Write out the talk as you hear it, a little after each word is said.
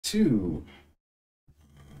to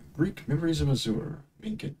Greek Memories of Azur.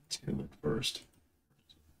 Let me get to it first.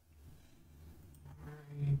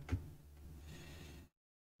 Alright.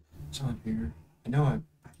 It's on here. I know I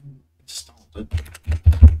installed it.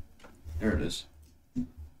 There it is.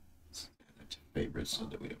 Let's add it to favorites so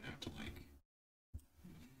that we don't have to like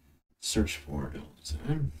search for it all the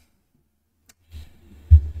time.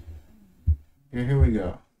 Here we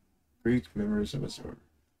go. Greek Memories of Azur.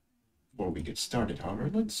 Before we get started, however,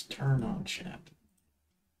 let's turn on chat.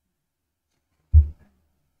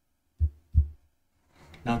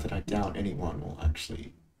 Not that I doubt anyone will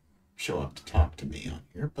actually show up to talk to me on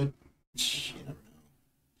here, but you never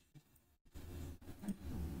know.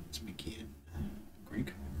 Let's begin.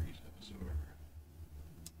 Greek Memories of Azur.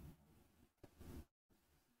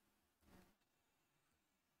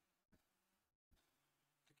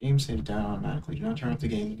 The game saved down automatically. Do not turn off the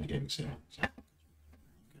game in the gaming settings.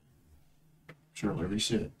 Sure, let me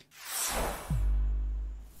reset.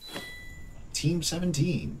 Team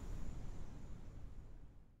 17.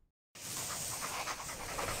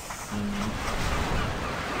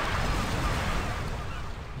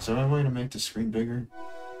 Is there a way to make the screen bigger?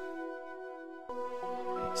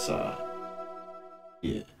 It's yeah.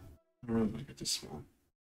 I don't really like it this small.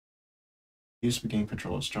 Use the game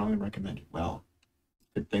controller, strongly recommended. Well,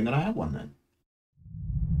 good thing that I have one then.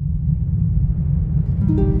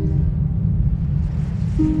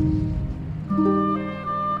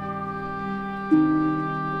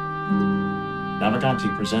 Naviganti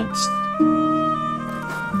presents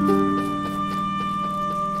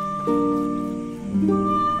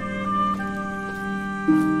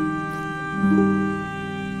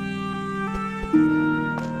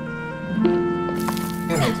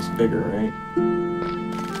Can't make this bigger, right?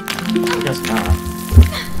 I guess not.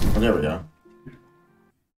 Oh, there we go.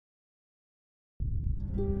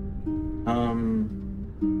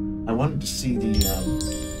 I wanted to see the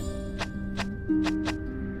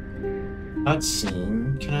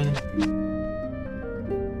cutscene. Can I?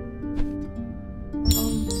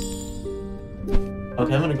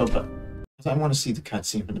 Okay, I'm gonna go back. I want to see the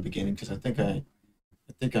cutscene from the beginning because I think I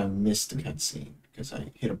missed the cutscene because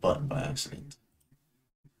I hit a button by accident.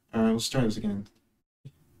 All right, let's try this again.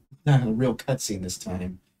 Not a real cutscene this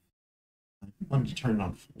time. I wanted to turn it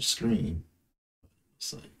on full screen.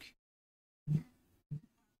 It's like.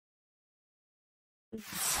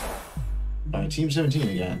 Alright, Team 17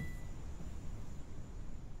 again.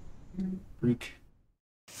 Greek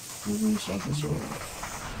Memories of Azur.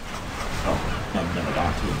 Oh, and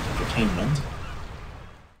Metroidvania Entertainment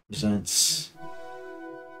presents.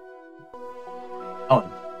 Oh,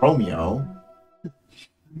 Romeo.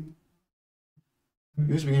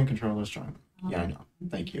 Use the game controller strong. Yeah, I know.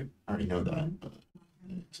 Thank you. I already know that. But...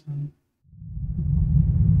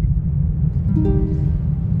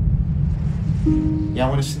 Yeah, I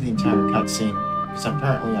want to see the entire cutscene because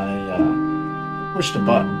apparently I pushed a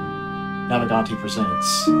button. Naviganti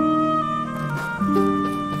presents.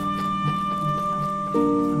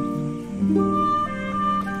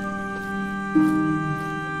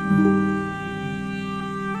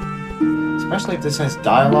 Especially if this has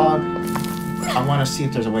dialogue, I want to see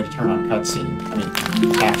if there's a way to turn on cutscene. I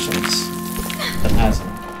mean, captions that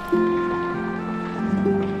hasn't.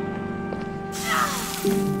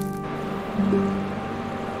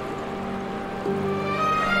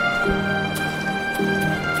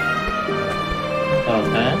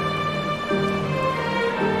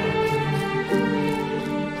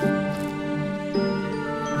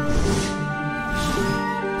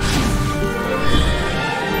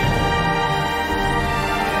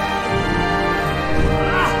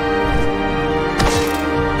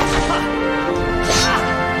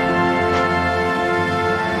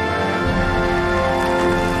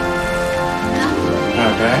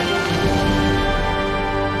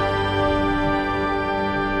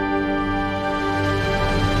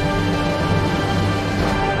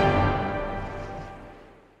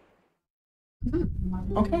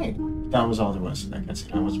 Okay, that was all there was to that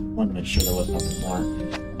cutscene. I wanted to make sure there was nothing more.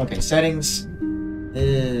 Okay, settings.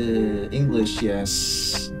 English,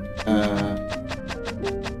 yes.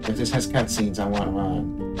 If this has cutscenes, I want them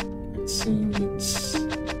on. Cutscenes.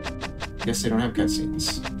 I guess they don't have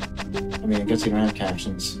cutscenes. I mean, I guess they don't have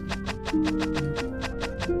captions.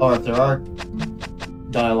 Or if there are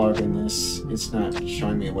dialogue in this, it's not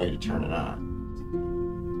showing me a way to turn it on.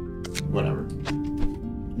 Whatever.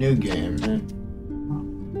 New game, man.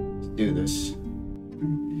 Do this.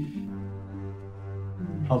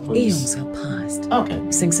 Hopefully Eons have passed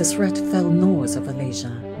since the threat fell north of Alias,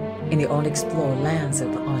 in the unexplored lands of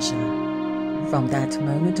Azur. From that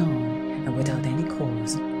moment on, and without any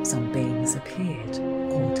cause, some beings appeared,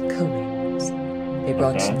 called They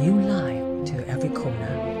brought Okay. new life to every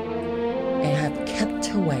corner and have kept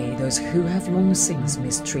away those who have long since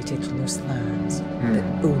mistreated lost lands, the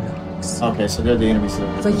Ulogs. Okay, so they're the enemies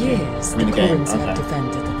of For years, the the game. Koreans have Okay.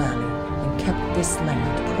 defended the valley and kept this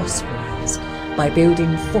land prosperous by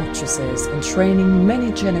building fortresses and training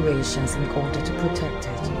many generations in order to protect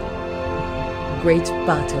it. Great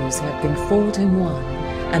battles have been fought and won,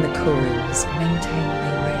 and the Koreans maintain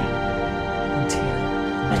their reign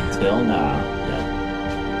until now. Yeah.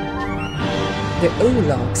 the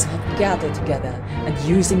Ulogs have gathered together and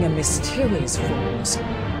using a mysterious force,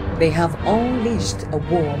 they have unleashed a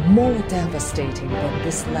war more devastating than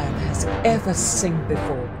this land has ever seen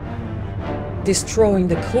before, destroying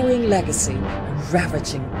the Korean legacy and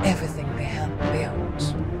ravaging everything they have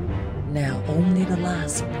built. Now only the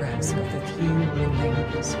last breaths of the few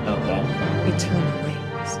remains. Okay. Eternal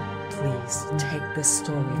Wings, please take this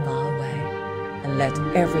story far away and let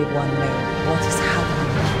everyone know what is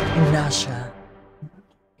happening in Nasha.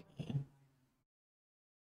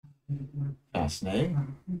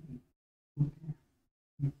 Fascinating.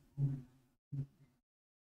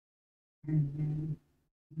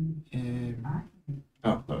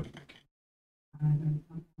 Oh, loading. Okay.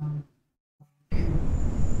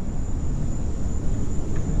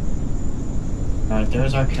 Alright,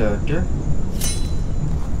 there's our character.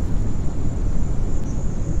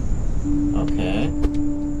 Okay.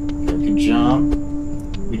 We can jump.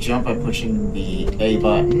 We jump by pushing the A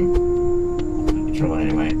button. Control it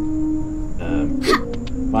anyway.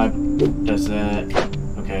 Y does that.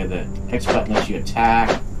 Okay, the X button lets you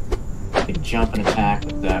attack. You can jump and attack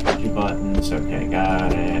with that with 2 buttons. Okay,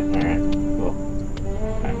 got it. Alright, cool.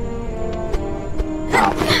 Okay.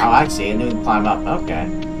 Oh, I see. And then we can climb up. Okay.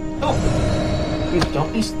 Cool. Please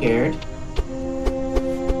don't be scared.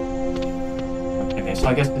 Okay, so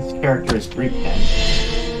I guess this character is Greek then.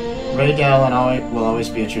 Raydell and I will always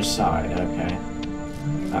be at your side. Okay.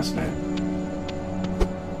 Fascinating.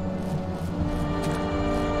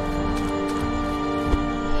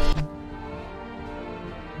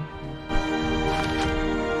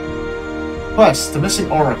 Quest, the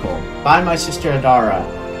missing oracle. Find my sister Adara.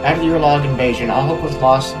 After the year-long invasion, all hope was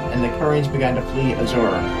lost and the Koreans began to flee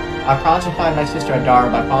Azur. I promised to find my sister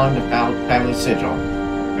Adara by following the family sigil.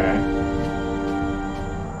 Okay.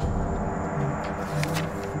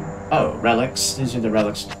 Oh, relics. These are the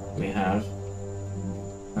relics we have.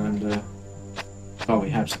 And, that's all we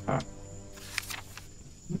have so far.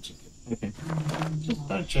 Okay. Just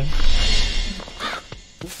thought I'd check.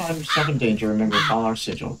 If you find yourself in danger, remember to follow our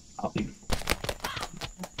sigil. I'll be before.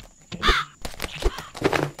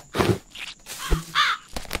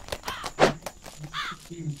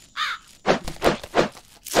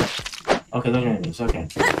 Okay, those are enemies, okay.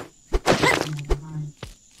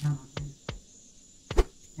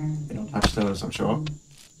 They don't touch those, I'm sure.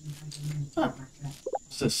 Ah,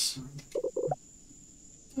 what's this?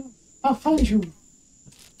 I'll find you.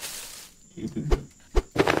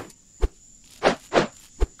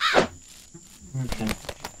 Okay.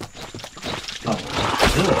 Oh,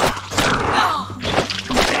 good.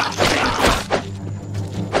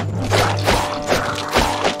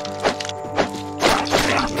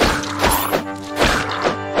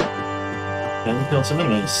 Then we killed some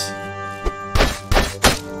enemies.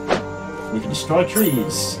 We can destroy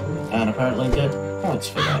trees, and apparently get points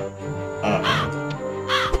for that.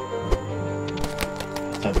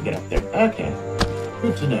 Time to get up there. Okay.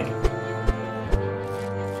 Good to know.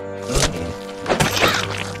 Okay.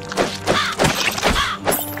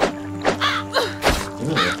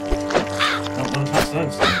 Ooh. Don't want to touch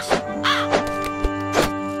those things.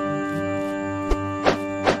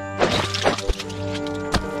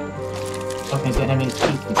 Okay, so that means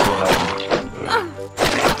keep control of them.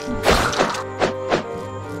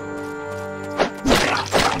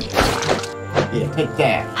 Yeah, take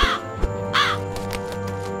that.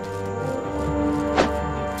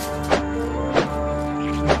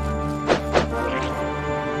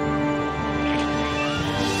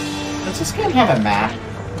 Does this game have a map?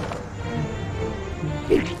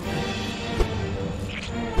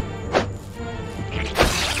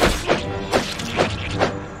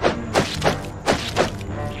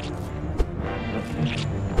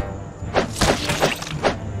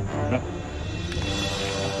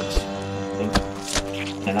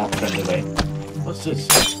 And I'll turn away. What's this?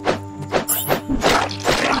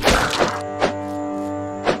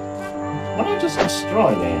 What did I just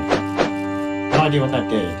destroy there? No idea what that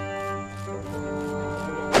did.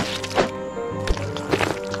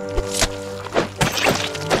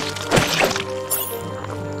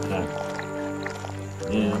 Okay.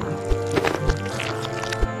 Yeah.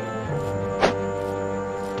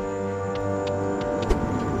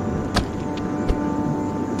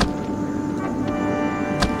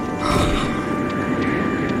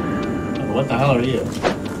 hell are you?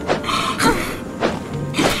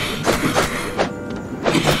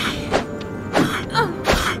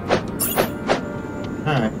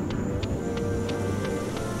 Alright.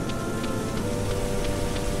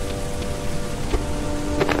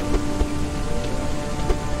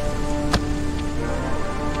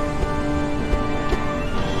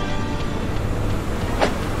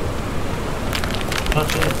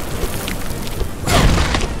 Okay.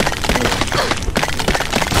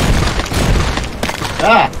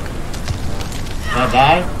 Ah! Did I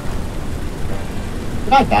die?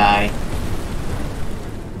 Did I die?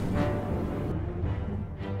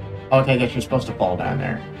 Okay, I guess you're supposed to fall down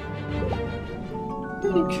there.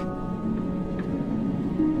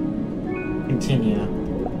 Continue.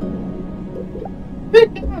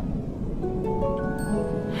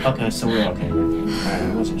 Okay, so we're okay. Alright,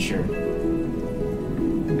 I wasn't sure.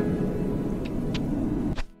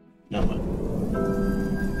 No, what?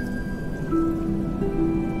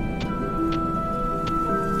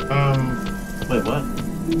 Wait, what?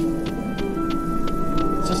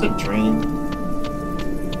 Is this a drain?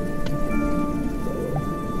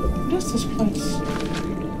 What is this place?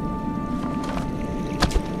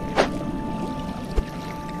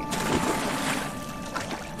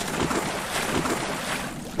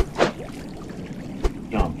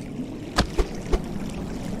 Jump.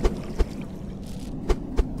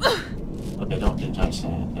 Okay, don't touch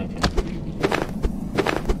that. Okay.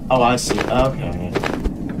 Oh, I see. Okay.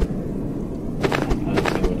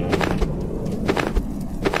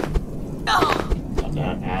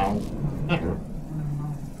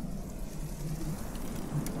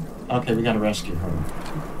 Okay, we gotta rescue her.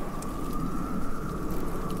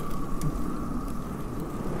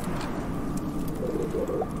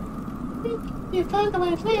 You found the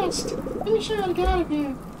way fast. Be sure to get out of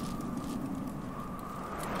here.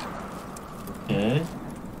 Okay.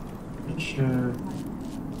 Not sure.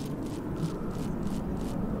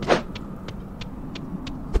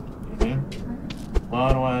 Okay. Well,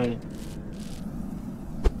 how do I...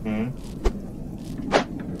 Okay.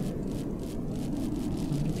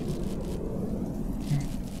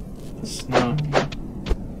 It's not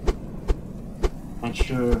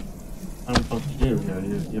sure what I'm supposed to do here.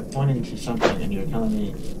 You're pointing to something and you're telling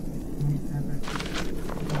me.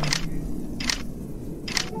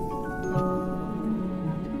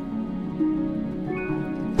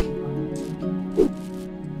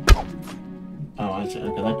 Oh, I see.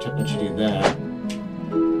 Okay, that should do that.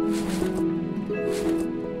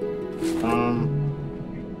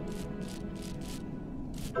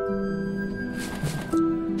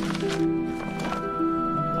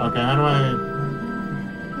 Okay, how do I...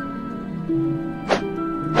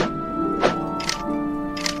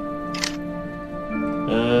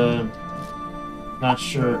 Not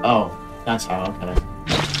sure. Oh, that's how, okay.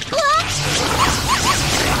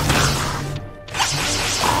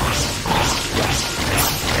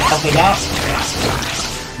 Okay,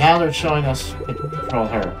 now they're showing us to control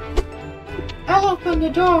her. I'll open the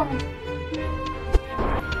door.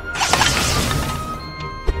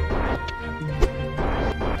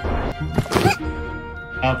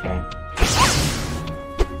 Okay.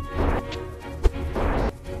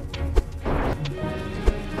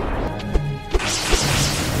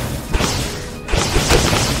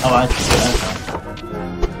 Oh, I see. Okay.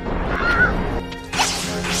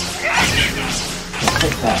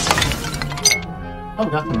 Take that. Oh, we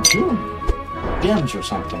got them two gems or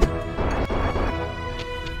something.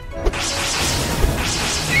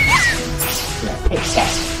 Yeah, take that.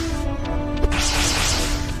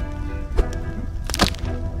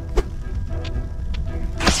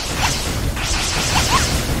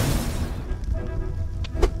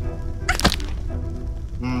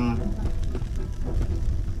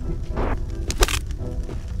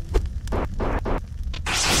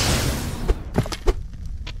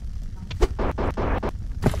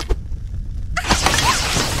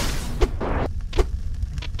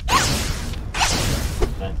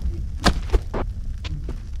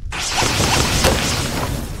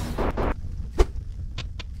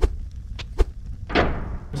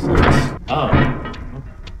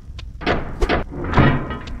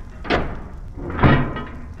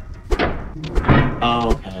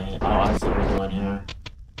 Okay. Oh, I see what we're doing here.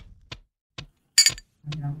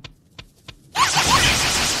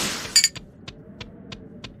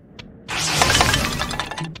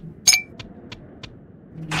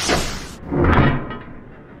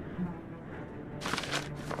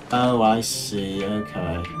 Oh, I see.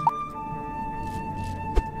 Okay.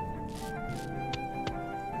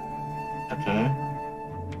 Okay.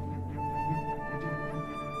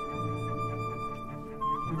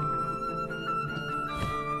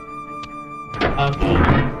 Okay.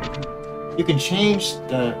 You can change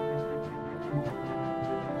the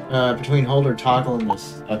between hold or toggle in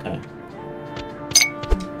this. Okay.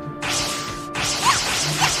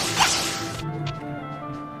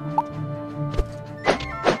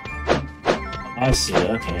 I see.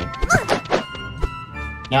 Okay.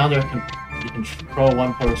 Now you can control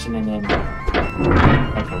one person and then.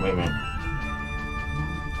 Okay, wait a minute.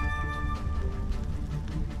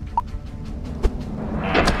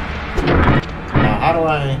 Now how do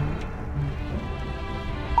I?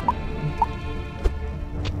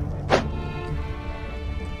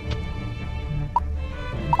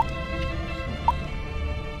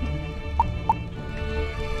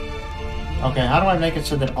 Okay, how do I make it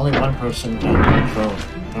so that only one person can control?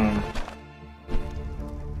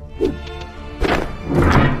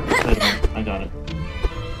 Wait a minute, I got it.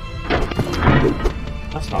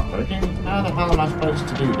 That's not working. How the hell am I supposed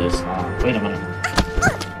to do this? Wait a minute.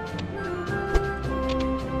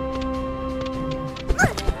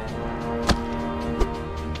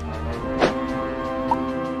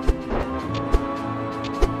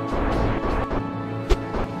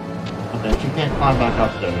 Okay, she can't climb back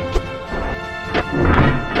up there.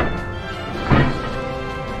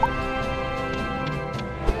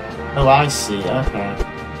 Oh, I see. Okay.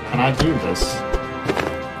 Can I do this?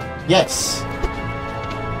 Yes!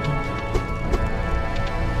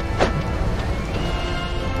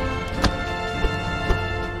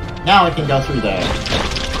 Now I can go through there.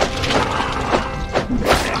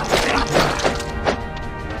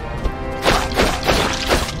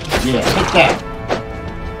 Yeah, hit that!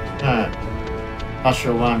 Not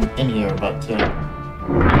sure why I'm in here, but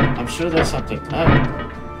I'm sure there's something.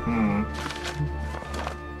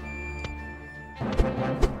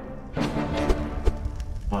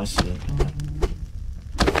 I see.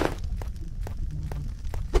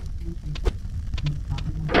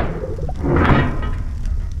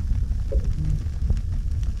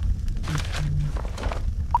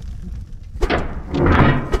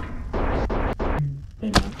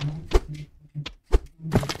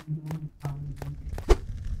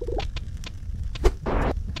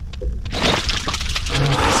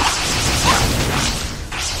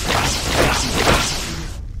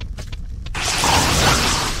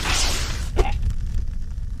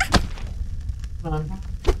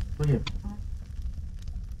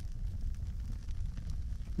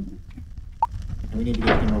 We need to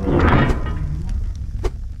get him over there.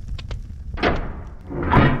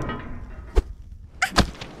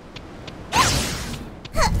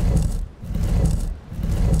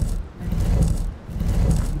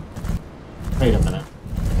 Wait a minute.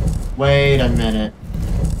 Wait a minute.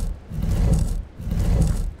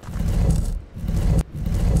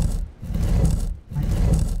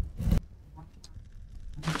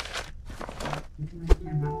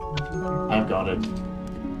 I've got it.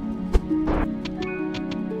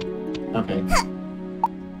 Okay.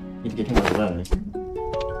 Need to get him out of the way.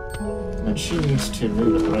 And she needs to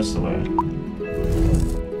move it the rest of the way.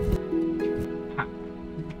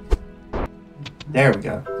 There we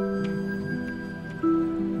go.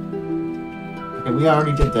 Okay, we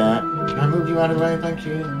already did that. Can I move you out of the way? Thank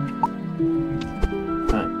you.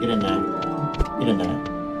 Alright, get in there. Get in there.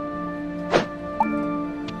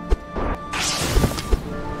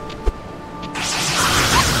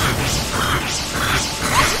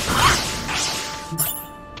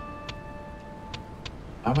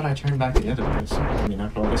 How about I turn back the other person? I mean,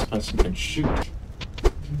 after all, this person can shoot.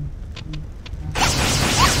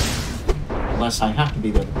 Unless I have to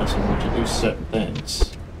be the other person in order to do certain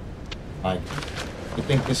things. Like, I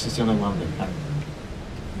think this is the only one that can.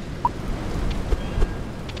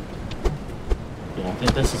 Yeah, I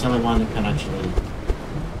think this is the only one that can actually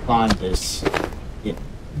climb this. Yeah.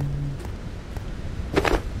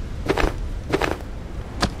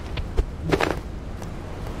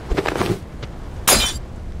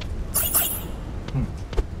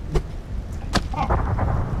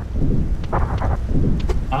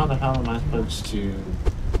 How the hell am I supposed to...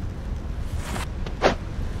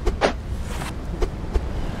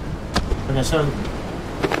 Okay, so...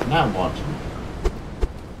 Now what?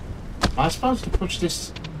 Am I supposed to push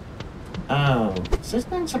this... Oh... Is this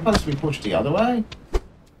thing supposed to be pushed the other way?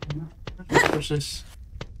 Push this...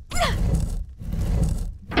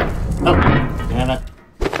 Oh! Damn it.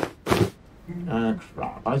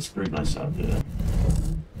 Crap. I screwed myself here.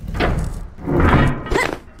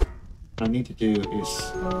 What I need to do is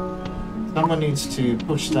someone needs to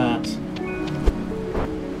push that.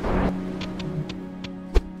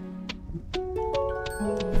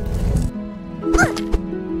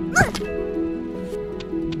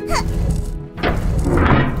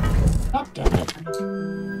 God damn it.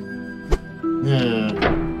 Yeah.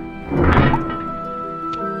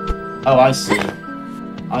 Oh, I see.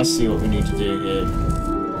 I see what we need to do here.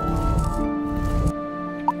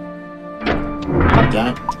 God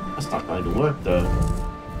damn it. That's not going to work, though.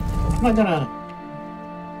 How am I gonna...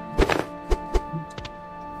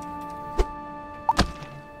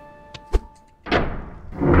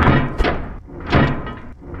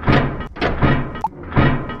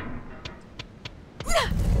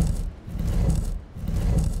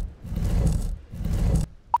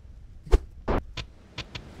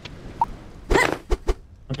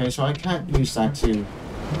 Okay, so I can't use that to...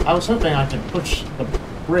 I was hoping I could push the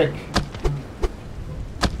brick,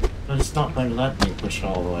 but it's not going to let me push it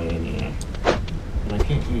all the way in here. And I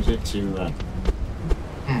can't use it to...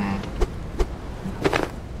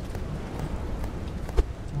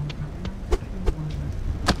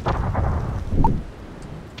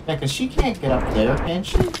 Yeah, because she can't get up there, can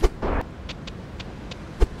she?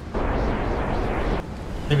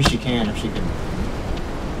 Maybe she can, if she can...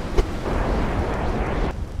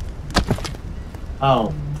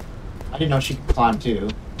 Oh, I didn't know she could climb too.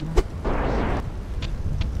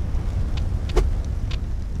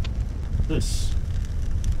 This.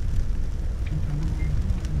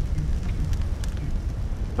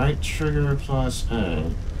 Right trigger plus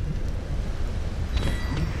A.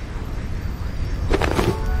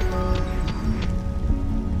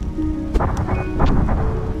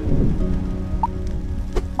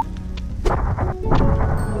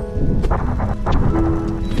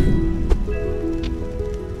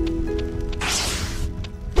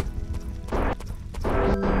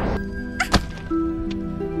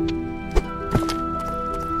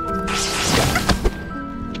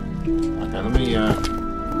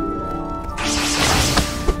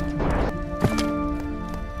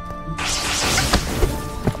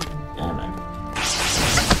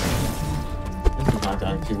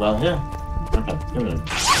 Well, yeah. Okay, give it in.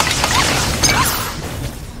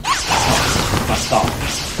 Stop.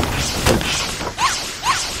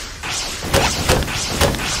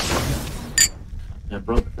 Yeah,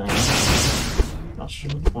 broke the thing. Not sure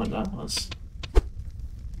what the point of that was.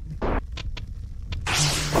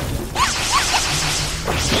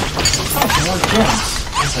 Oh, more gems.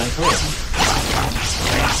 Okay, cool.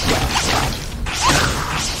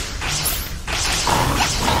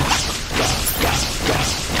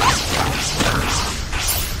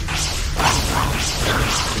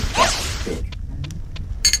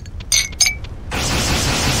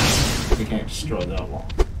 Destroy that wall.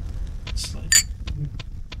 It's like...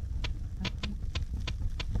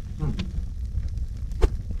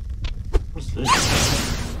 What's this?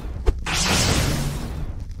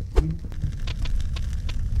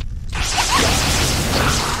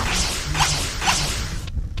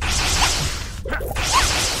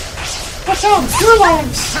 Watch out! Your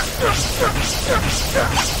legs!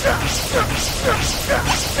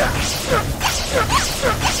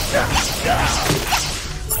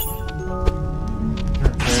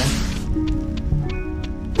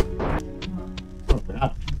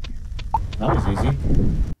 That was easy.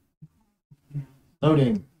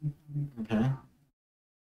 Loading. Okay.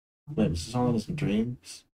 Wait, this is all in his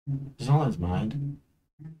dreams? This is all in his mind?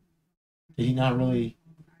 Did he not really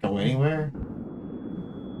go anywhere?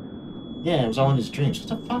 Yeah, it was all in his dreams. What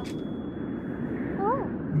the fuck?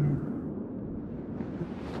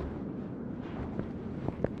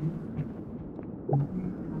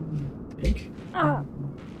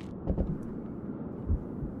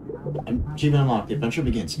 Achievement unlocked. The adventure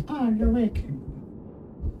begins. Ah, you're awake.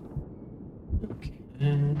 Okay.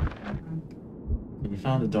 We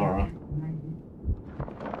found the Dora.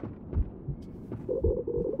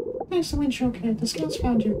 Thanks to Winch, okay. The scouts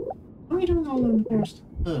found you. What are you doing all alone in the forest?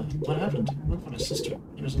 What happened? Look for my sister.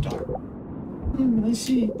 It was a dog. I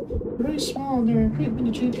see. You're very small and there are great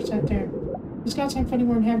many changes out there. The scouts aren't finding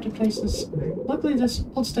more inhabited places. Luckily, this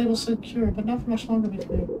old stable's secure, but not for much longer with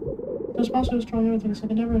me. Those monsters destroy everything, so I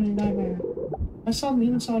can never any nightmare. I seldom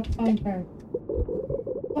even saw it to find her.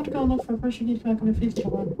 I want to go and look for her. First, you need to go back and defeat the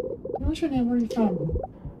one. What's your name? Where are you from?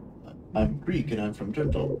 I'm Greek, and I'm from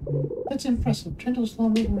Trindle. That's impressive. Trindle's a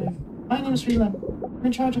long way away. My name is Relan. I'm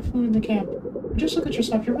in charge of food in the camp. Just look at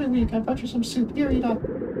yourself. You're really weak. I brought you some soup. Here, eat up.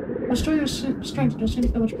 Restore your strength, and you'll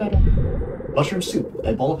soon feel much better. Mushroom soup.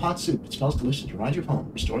 A bowl of hot soup. It smells delicious. Reminds you of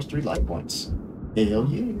home. Restores 3 life points. Hell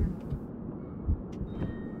yeah.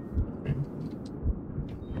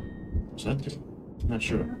 What's that do? I'm not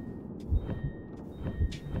sure.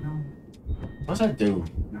 What's that do?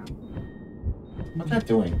 What's that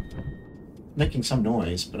doing? Making some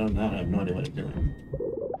noise, but other than that, I have no idea what it's doing.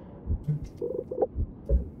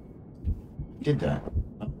 Did that?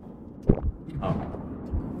 Oh.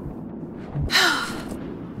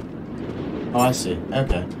 Oh, I see.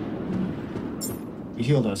 Okay. You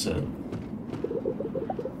healed us. Okay,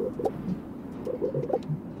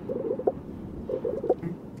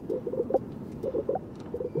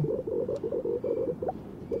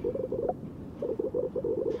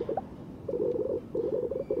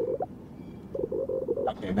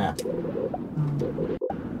 map.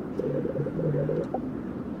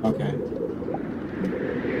 Okay.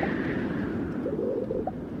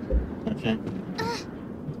 Okay.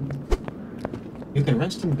 You can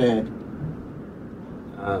rest in bed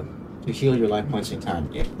to heal your life points in time.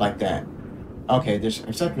 Yeah, like that. Okay, there's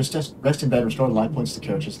rest in bed, restore life points to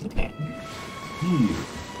characters in the pan.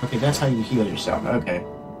 Okay, that's how you heal yourself. Okay.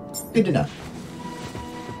 Good to know.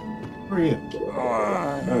 Who are you?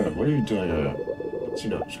 What are you doing? You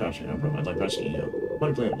know, scratching up from it like rescuing you. What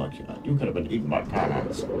a blame luck you had. You could have been eaten by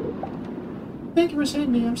piranhas. Thank you for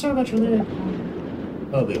saving me. I'm sorry about your leg.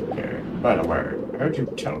 I'll be okay. By the way, I heard you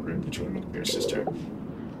tell Greek that you were looking for your sister.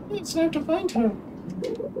 It's time to find her.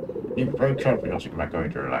 Be very careful not to come back going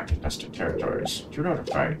to your nested territories. Do not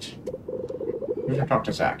fight. You can talk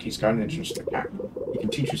to Zach. He's got an interest in the camp. He can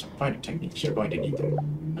teach you some fighting techniques. You're going to need them.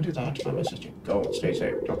 I'll do that. Find my sister. Go and stay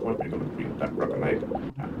safe. Don't want me to go look for you with that broken leg.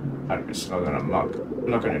 I'd be slower than a mug. Good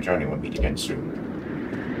luck on your journey. We'll meet again soon.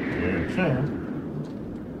 Okay.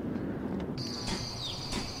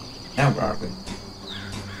 Now where are we?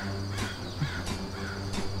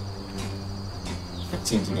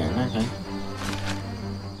 Cutscenes again. Okay.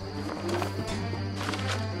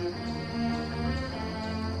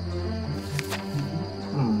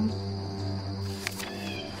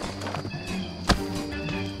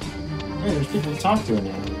 Hey, there's people to talk to in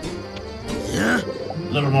there. Yeah? A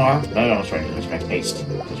little more. No, no, sorry, let's make haste.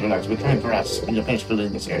 Just relax, we're coming for us. When you're finished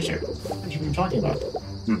building this airship. What are you talking about?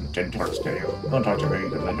 Didn't talk to you. Don't talk to me,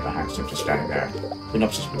 the lend of a hackster just standing there. We're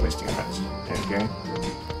not supposed to be wasting efforts. Okay?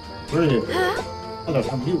 Where are you? Hello,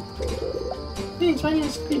 how are you? Thanks, my name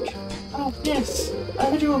is Greak. Oh, yes.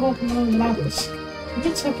 I heard you were walking along the mountains. The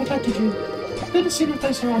prince have protected you. Good to see your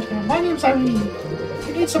place around here. My name's Irene. If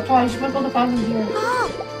you need supplies, you might want to find me here.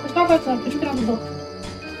 It's not bad time, but you can have a look.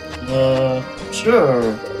 Sure.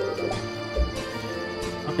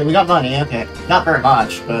 Okay, we got money, okay. Not very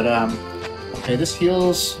much, but, okay, this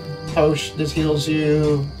heals potion, this heals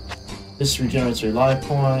you. This regenerates your life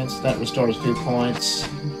points. That restores 2 points.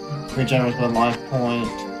 Regenerates 1 life point.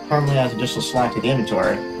 Permanently adds additional slack to the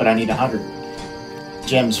inventory, but I need 100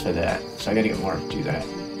 gems for that, so I gotta get more to do that.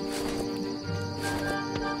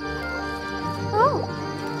 Oh!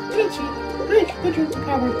 Great, good job,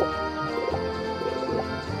 recovered.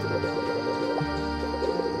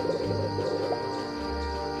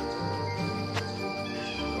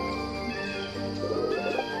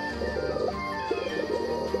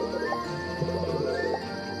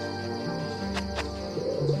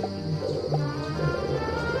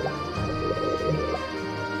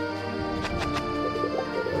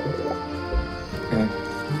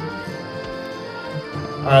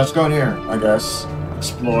 Let's go in here, I guess.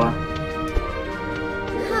 Explore.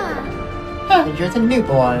 Hi, you're the new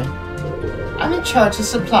boy. I'm in charge of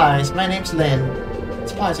supplies. My name's Lynn.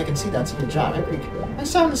 Supplies, I can see that's a good job. I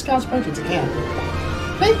saw the scouts break into camp.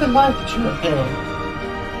 Make the life that you repair.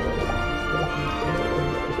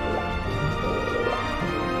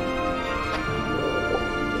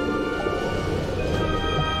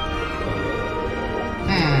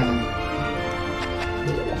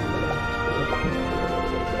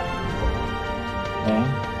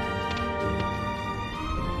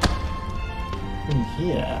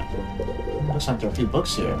 Looks like there are a few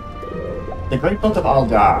books here. The Great Book of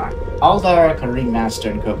Aldar. Aldar, a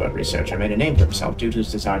ringmaster and covert researcher, made a name for himself due to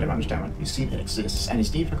his desire to understand what we see that exists, and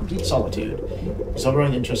his need for complete solitude. His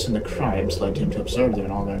overall interest in the crimes led him to observe them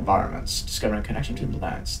in all their environments, discovering a connection between the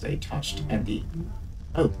lands they touched and the...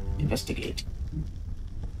 Oh, investigate.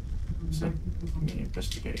 So,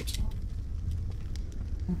 investigate.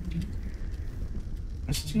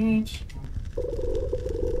 Investigate.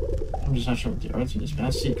 I'm just not sure what the earth in this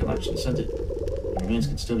vast seed collection said that remains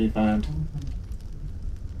can still be found.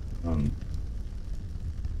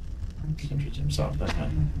 Centuries himself, that guy.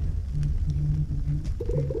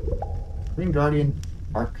 Green Guardian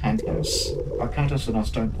Arcantos. Arcantos an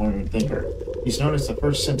Australian thinker. He's known as the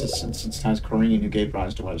first sensitized Korean who gave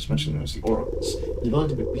rise to what is mentioned known as the oracles. His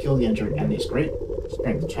ability to heal the injured and his great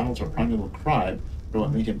strength channels or primeval cry were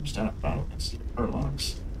what made him stand up battle against the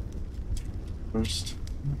Urlogs. First.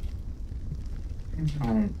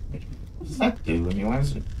 What does that do? I mean, why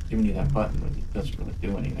is it giving you that button when it doesn't really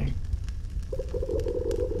do anything?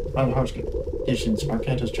 By the harsh conditions,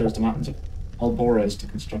 Arcantos chose the mountains of Albores to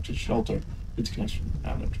construct his shelter. Its connection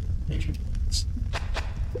with nature.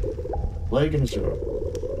 Plague and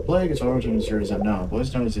Azur. Plague, its origin and series unknown. What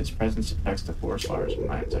is known as its presence affects the forest fires and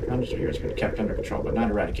lands. After hundreds of years, it's been kept under control, but not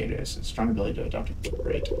eradicated. It's a strong ability to adapt and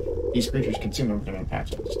proliferate. These creatures consume them with their own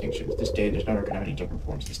patches of distinction. To this day, there's no record of any different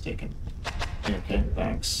forms it's taken. Okay,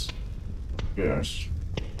 thanks. Yes.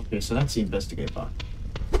 Okay, so that's the investigate bot.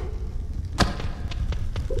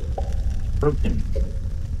 Broken.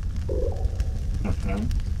 Okay.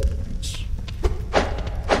 Thanks.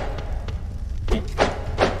 Okay.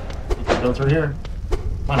 Go through here.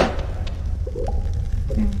 Why not?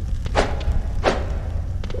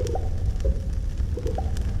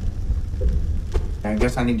 I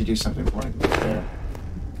guess I need to do something for it there.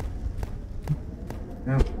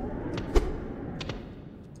 Yeah.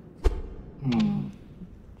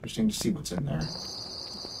 Interesting to see what's in there.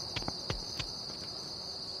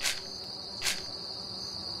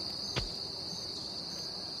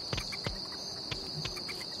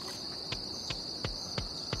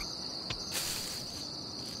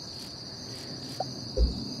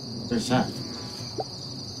 Where's that?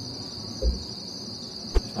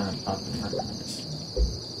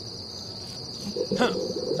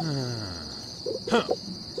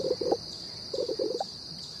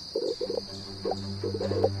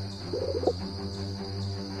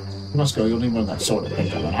 You must go, you'll need one of that sort of thing,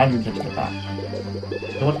 and how do you intend to get back?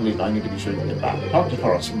 If you want to leave, I need to be sure you get back. Talk to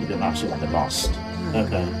Taurus and give you a map so you won't get lost.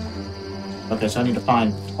 Okay. Okay, so I need to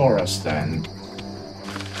find Taurus then.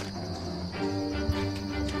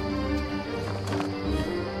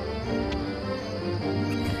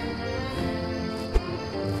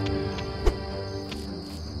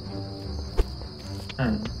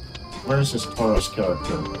 Where's this Taurus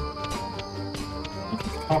character? I can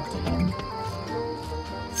talk to him.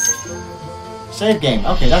 Save game.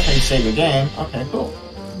 Okay, that's how you save your game. Okay, cool.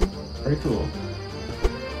 Very cool.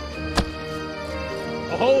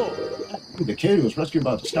 Oh! The kid who was rescued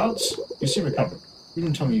by the scouts? You seem recovered. You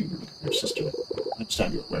didn't tell me you were looking for your sister. I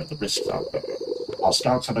understand you're aware of the risks out there. All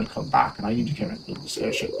scouts have been come back, and I need to carry this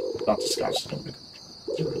airship. Without the scouts, don't become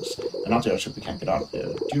heroes. And out the airship, we can't get out of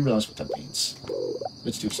here. Do you realize what that means?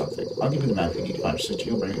 Let's do something. I'll give you the map you need to find your sister.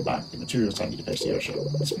 You'll bring it back. The materials I need to fix the airship.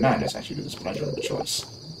 It's madness actually do this, but I don't have a choice.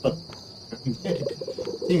 But you headed.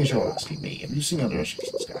 Seeing as you're asking me, have you seen other airships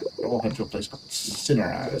in the sky? They all head to a place called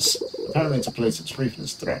Sinneraz. Apparently it's a place that's free from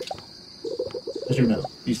this threat. As you know,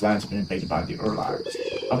 these lands have been invaded by the Urlags.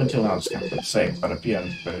 Up until now, it's kind of been safe, but at the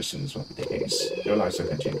end, very soon this won't be the case. The Urlags have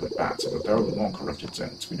continued to advance, and there will be more corrupted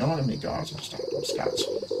zones. We don't have any guards or just scouts.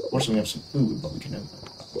 Fortunately, we have some food, but we can never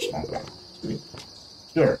much longer.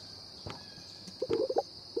 Sure.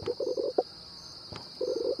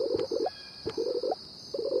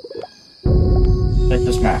 Take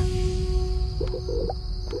this map.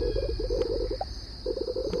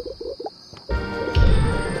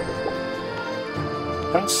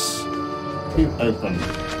 Press to open.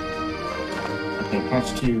 Okay,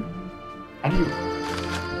 press to... How do you...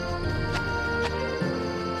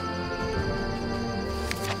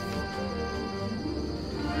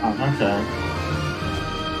 Oh, okay.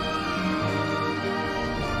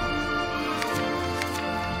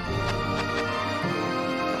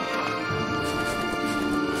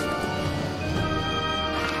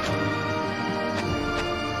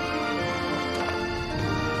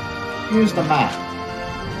 Use the map.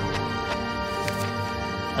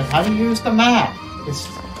 Like, how do you use the map?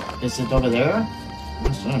 Is it over there?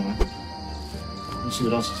 Let's see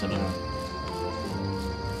what else is in here.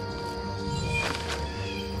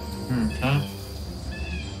 Okay.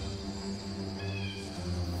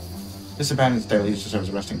 This abandoned state used to serve as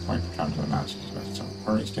a resting point for traveling to the mountains. Some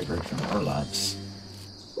parties take direction from Urlags.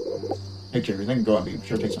 Picture everything. Go on, be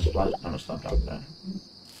sure to take some supplies. No, stop down there.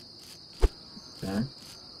 Okay.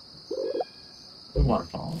 The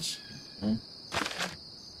waterfalls. Okay.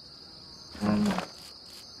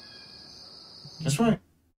 This way.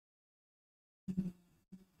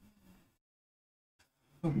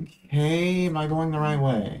 Okay, am I going the right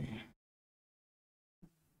way?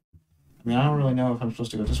 I mean, I don't really know if I'm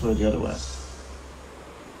supposed to go this way or the other way.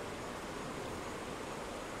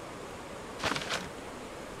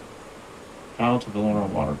 Travel to Valora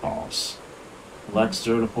waterfalls. Collect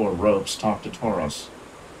 0 to 4 ropes. Talk to Taurus.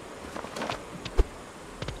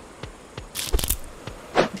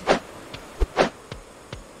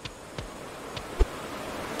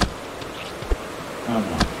 Oh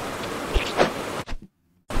no.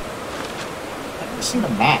 I haven't seen a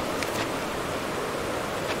map.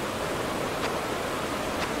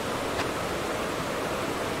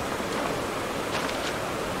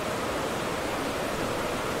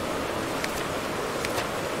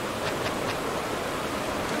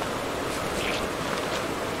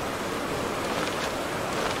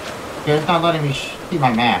 Okay, it's not letting me see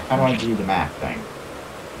my map. How do I do the map thing?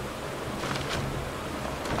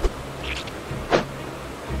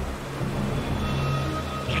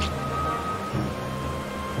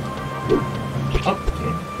 Okay.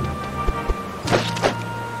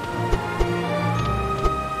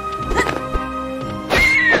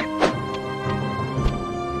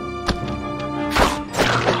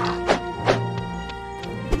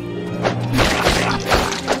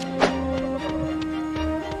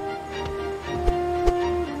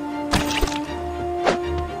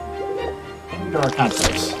 Our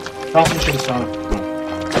contacts. Crossing to the start.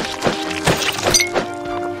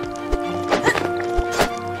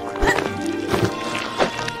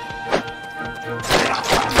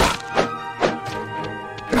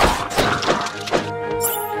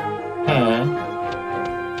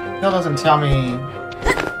 Still doesn't tell me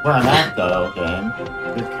where I'm at though, game.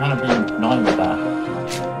 You're kind of being annoying with that.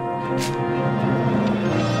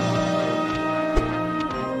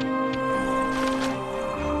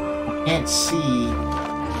 I can't see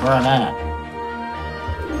where I'm at.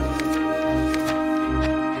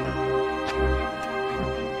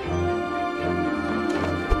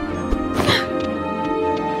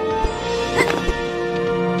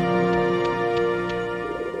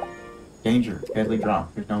 Danger, deadly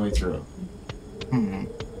drop. There's no way through.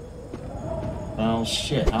 Well,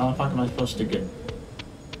 shit. How the fuck am I supposed to get...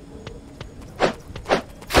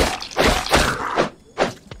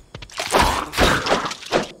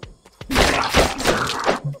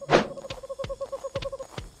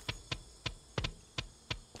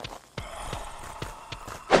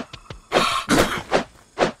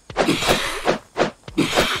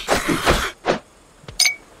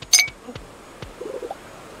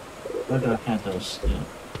 Where do I plant those? Yeah.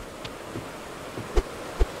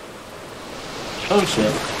 Oh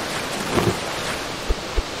shit.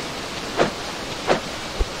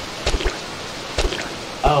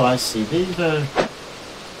 Oh, I see. These are...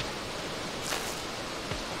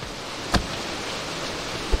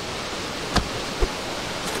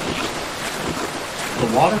 The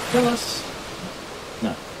water kill us?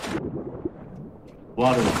 No.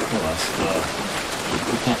 Water will kill us, but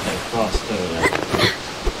we can't get across there.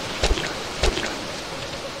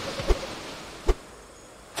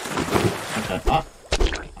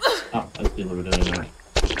 Oh, I see what we're doing there.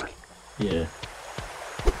 Yeah.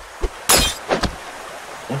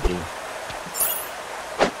 Thank you.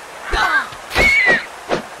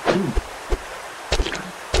 Ooh.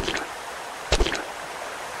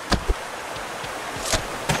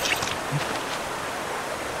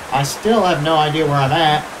 I still have no idea where I'm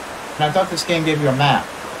at, and I thought this game gave you a map.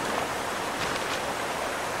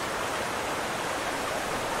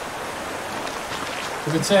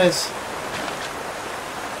 Because it says...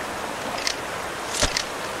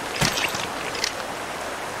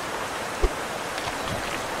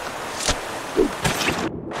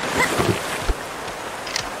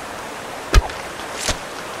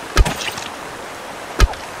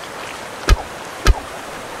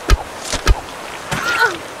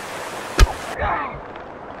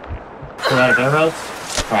 out of arrows?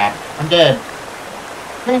 Crap. I'm dead.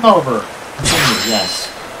 Game over. Continue, yes.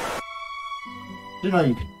 Didn't know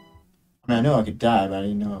you could... I mean, I know I could die, but I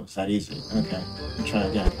didn't know it was that easy. Okay, let me try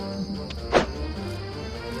again.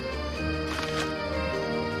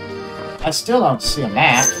 I still don't see a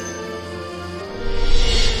map.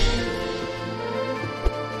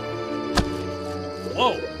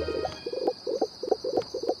 Whoa!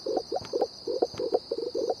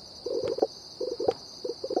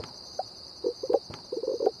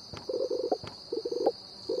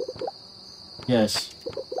 Yes.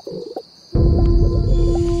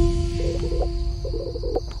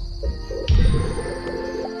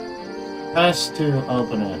 Press to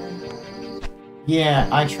open it. Yeah,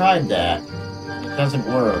 I tried that. It doesn't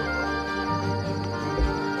work.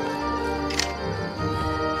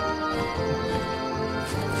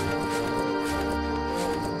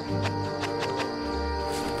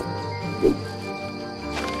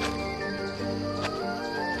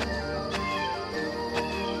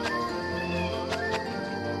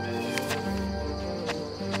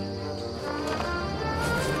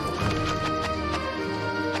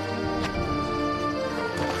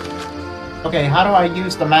 Okay, how do I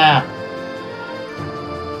use the map?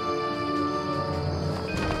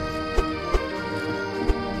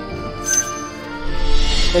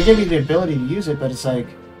 They give you the ability to use it, but it's like...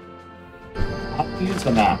 How do you use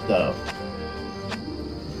the map, though?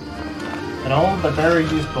 An old but very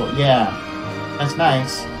useful... Yeah, that's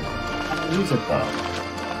nice. How do you use it, though?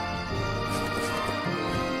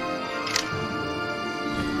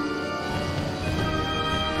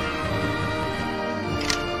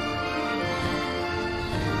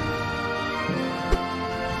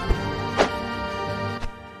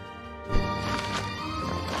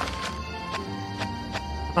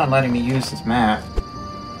 Not letting me use this map.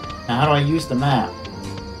 Now, how do I use the map?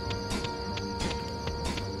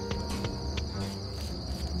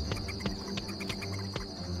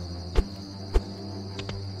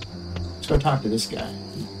 Let's go talk to this guy.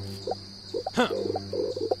 Huh.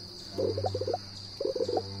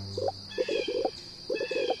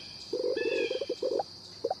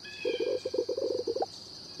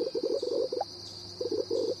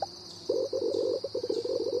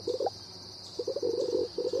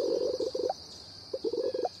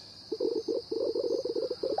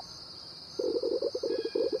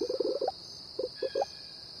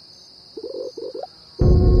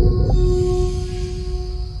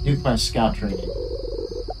 Quest scout training.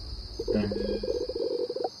 Okay.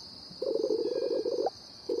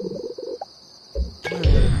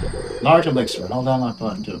 Large elixir. Hold down that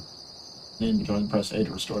button to inventory and press A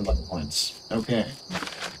to restore life points. Okay.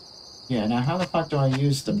 Yeah, now how the fuck do I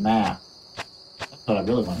use the map? That's what I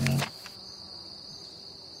really want to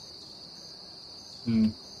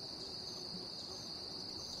know.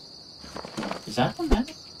 Is that the map?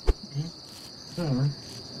 Hmm.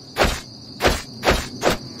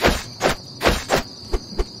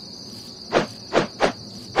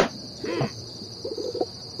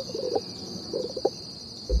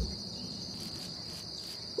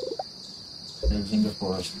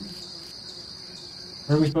 Forest.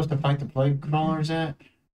 Where are we supposed to fight the plague crawlers at?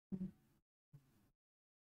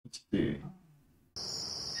 Let's see.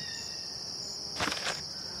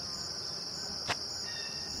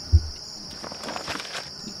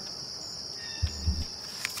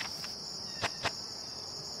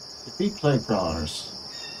 Defeat plague crawlers.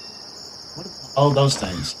 What? Oh, those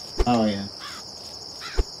things. Oh, yeah.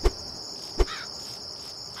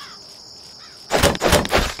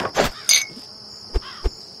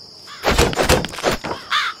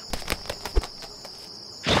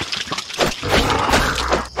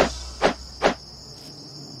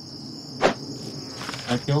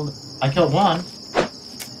 I killed one.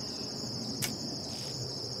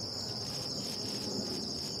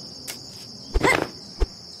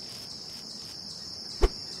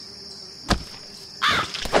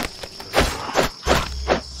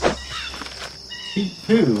 Beat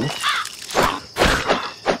two.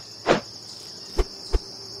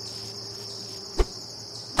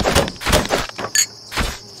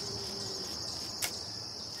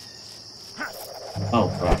 Oh,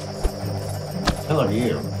 crap. Hell are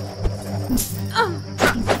you?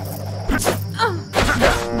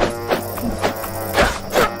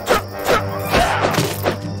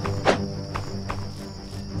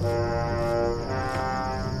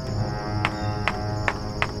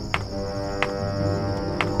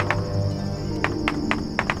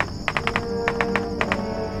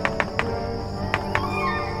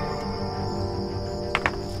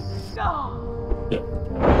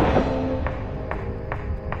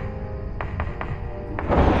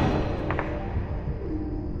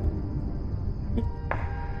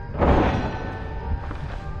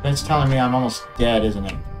 It's telling me I'm almost dead, isn't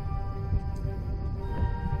it?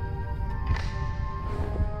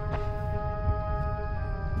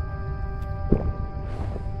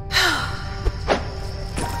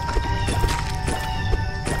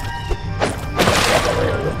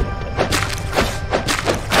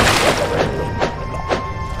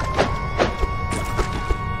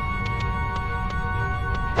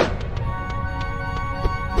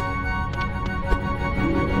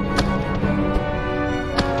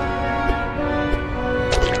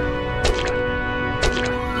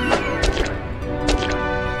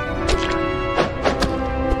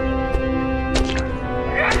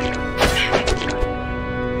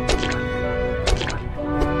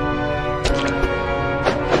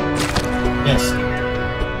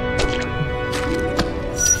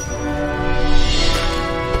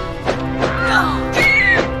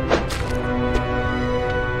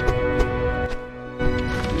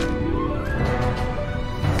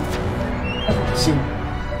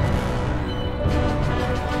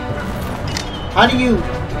 How do you...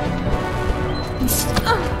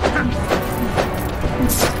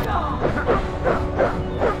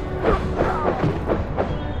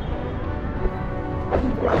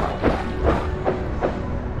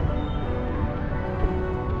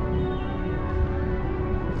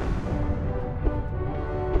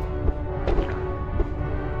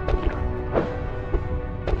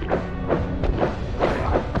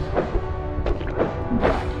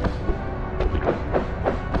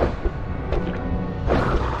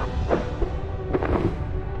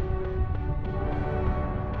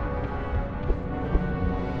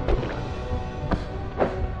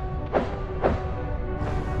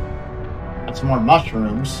 Some more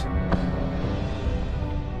mushrooms.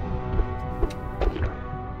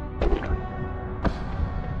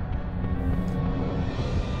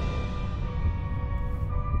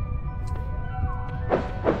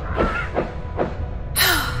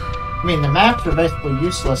 I mean, the maps are basically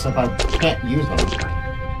useless if I can't use them.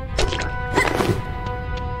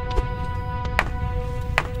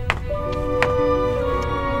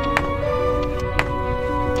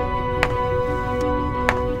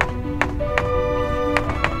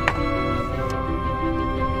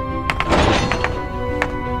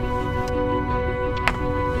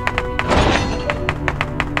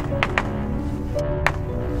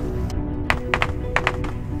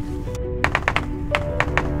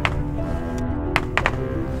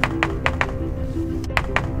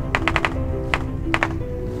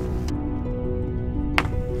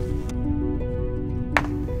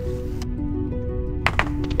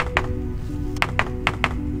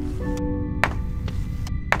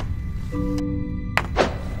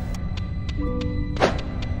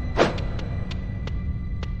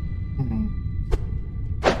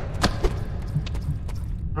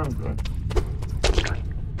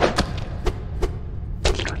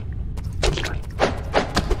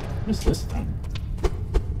 What's this thing?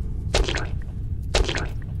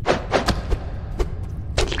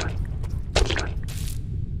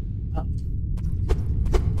 Oh.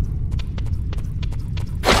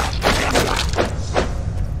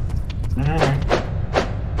 Alright.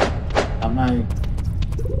 Am I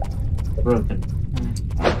broken?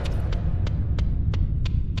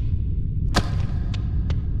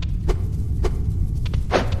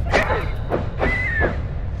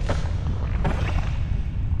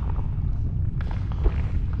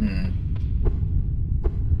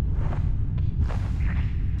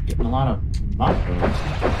 Getting a lot of mushrooms.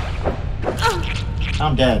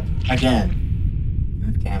 I'm dead. Again.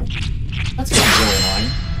 God damn it. That's getting really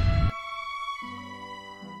annoying.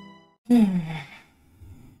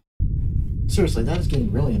 Seriously, that is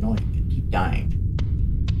getting really annoying. I keep dying.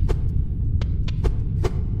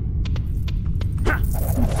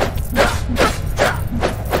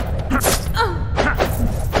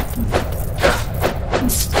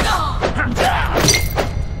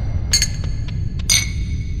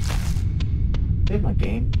 Save my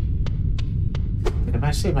game. Like if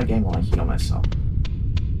I save my game, will I heal myself?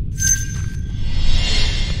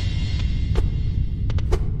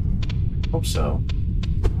 Hope so.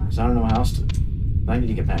 Because I don't know how else to. I need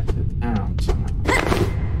to get back to the town somehow.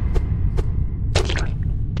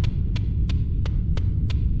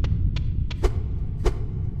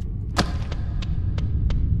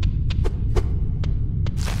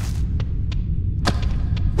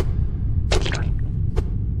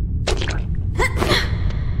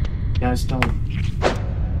 Guys don't.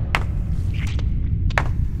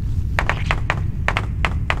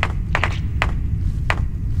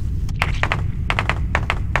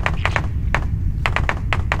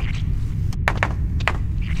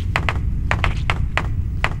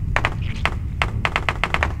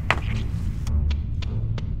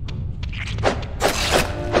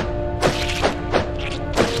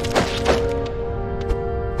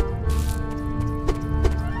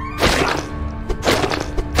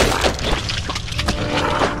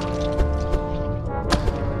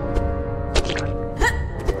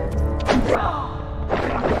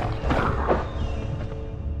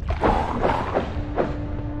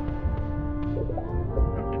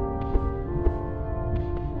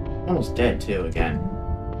 Almost dead too again.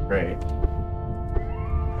 Great.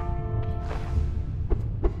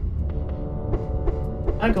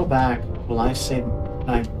 I go back. Will I save?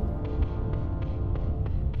 I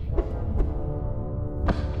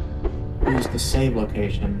use the save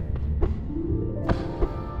location.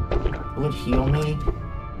 Will it heal me?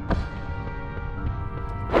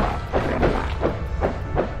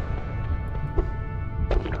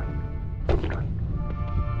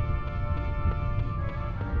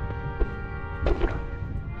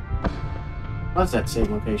 What's that save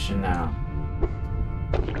location now?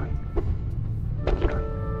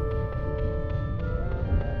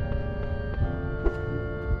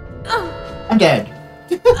 I'm dead.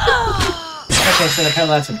 Okay, so apparently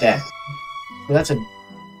that's a death. So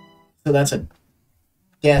that's a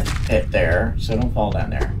death pit there. So don't fall down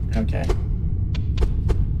there. Okay.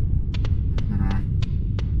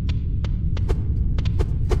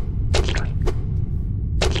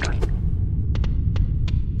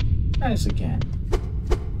 Try this again.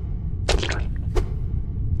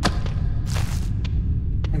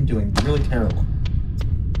 I'm doing really terrible.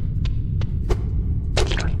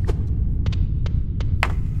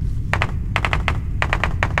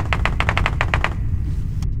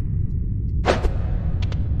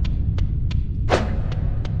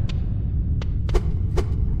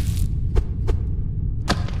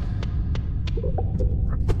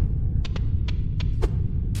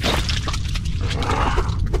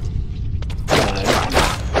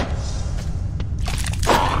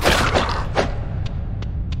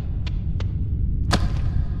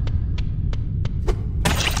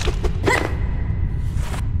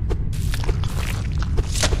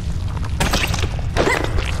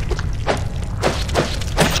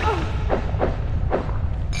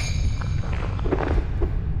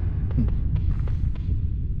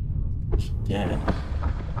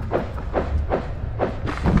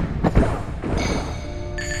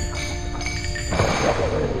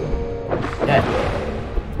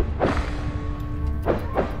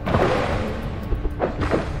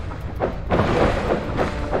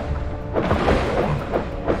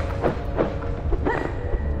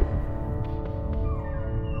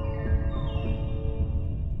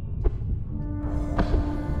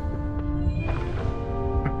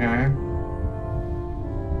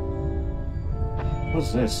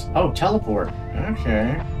 is this? Oh, teleport.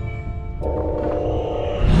 Okay.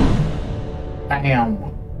 Bam!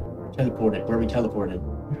 Teleported. Where we teleported?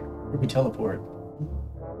 Where we teleport?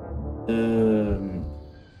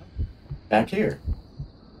 Back here.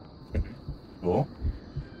 Cool.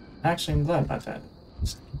 Actually, I'm glad about that.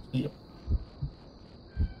 Let's heal.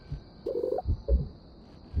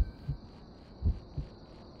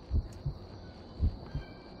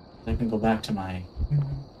 I can go back to my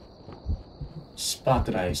spot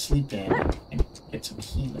that I sleep in and get some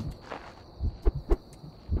healing.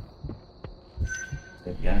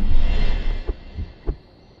 There we go.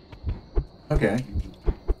 Okay.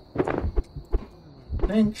 I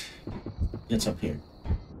think it's up here.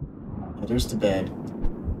 Oh, there's the bed.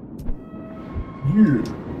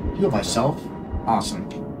 Heal myself. Awesome.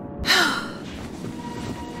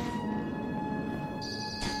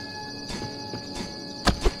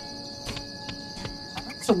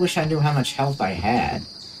 I also wish I knew how much health I had.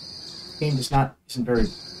 The game isn't very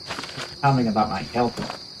telling about my health.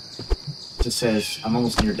 It just says I'm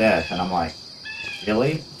almost near death, and I'm like,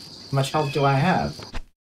 really? How much health do I have?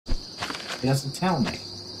 It doesn't tell me.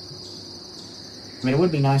 I mean, it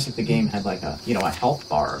would be nice if the game had like a, you know, a health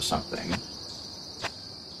bar or something.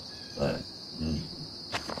 But,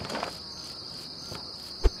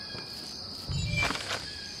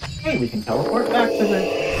 Hey, we can teleport back to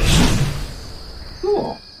the...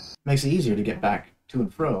 Cool. Makes it easier to get back to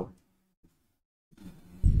and fro.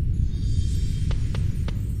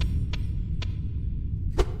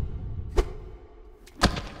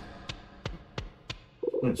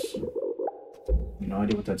 This. No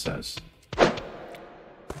idea what that says.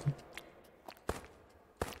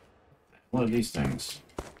 What are these things?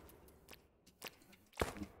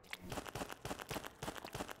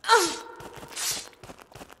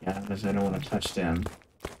 Yeah, because I don't want to touch them.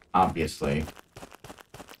 Obviously.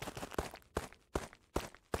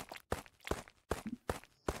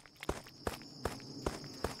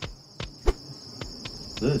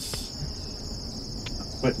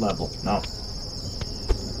 This. Quit level. No.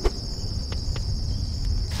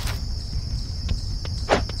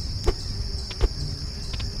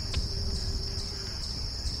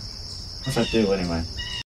 What's that do anyway?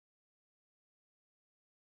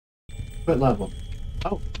 Quit level.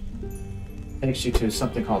 Oh. Takes you to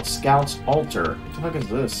something called Scout's Altar. What the fuck is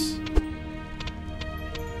this?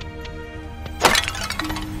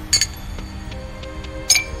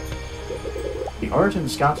 The origin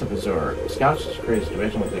of Scouts of Azur. Scouts created a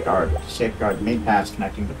division with the Guard to safeguard the main paths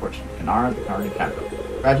connecting the portion of Kanara, the Guardian capital.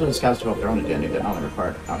 Gradually, the Scouts developed their own identity that not only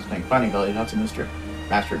required outstanding fighting ability, but also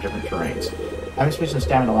master different terrains. Having sufficient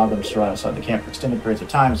stamina allowed them to survive outside the camp for extended periods of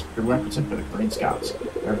time as a prerequisite for the Marine Scouts.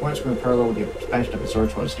 Their points grew in parallel with the expansion of Azur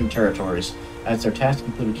towards new territories, as their tasks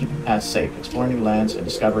included keeping paths safe, exploring new lands, and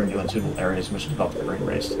discovering new and suitable areas in which to develop the Marine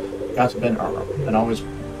race. Scouts have been, and always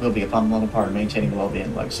will be, a fundamental part of maintaining the well-being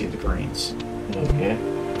and legacy of the Marines. Okay.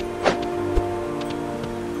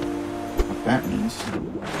 What that means.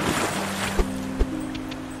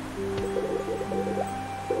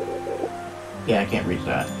 Yeah, I can't read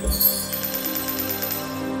that.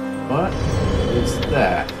 What is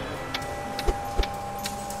that?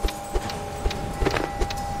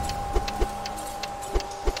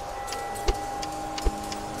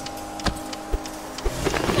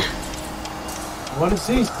 What does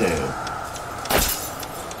these do?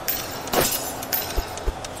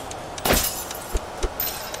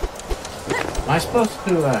 Am I supposed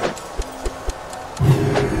to,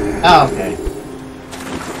 Oh, okay.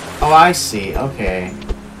 Oh, I see. Okay.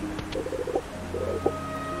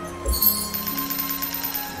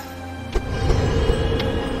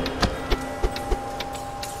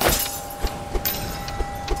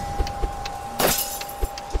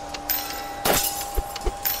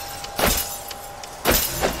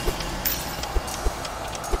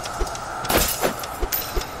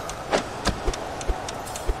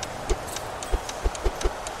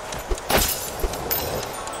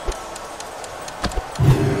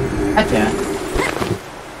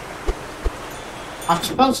 I'm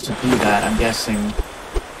supposed to do that, I'm guessing.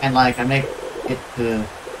 And, like, I make it to...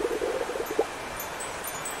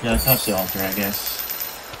 Yeah, touch the altar, I guess.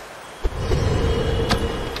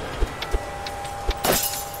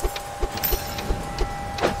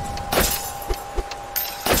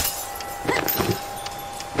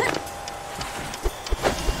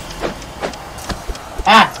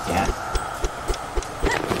 Ah! Yeah.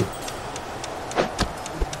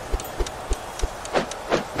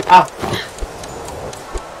 Oh!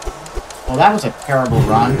 Well, that was a terrible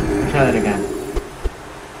run. Try that again.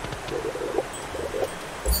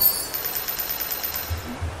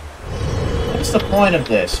 What's the point of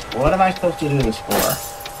this? What am I supposed to do this for?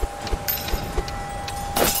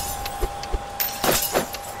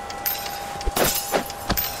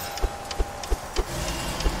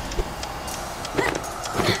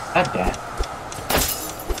 God damn.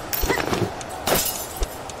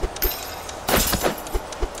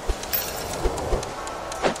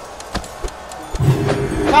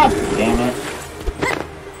 God damn it.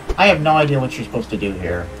 I have no idea what you're supposed to do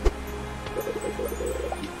here.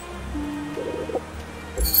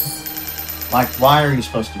 Like, why are you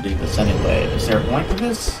supposed to do this anyway? Is there a point to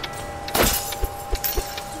this?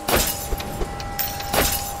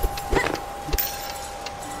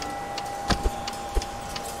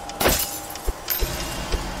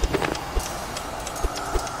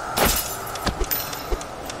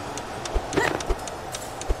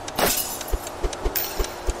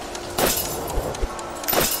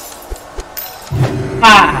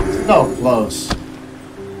 Ah! So close.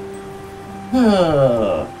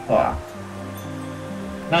 Fuck.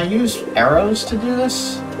 Can I use arrows to do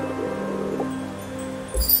this?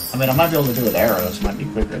 I mean, I might be able to do it with arrows. It might be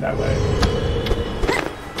quicker that way.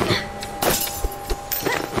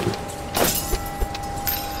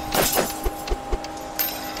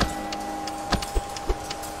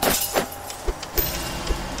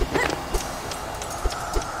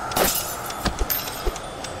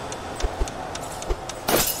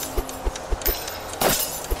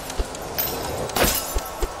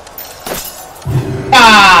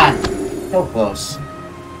 Ah! So close.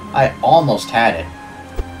 I almost had it.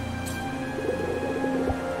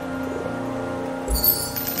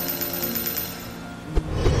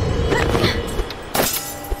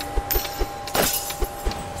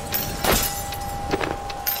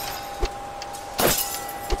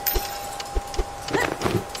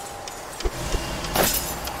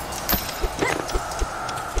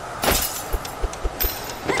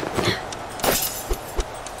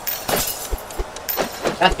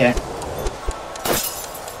 Okay.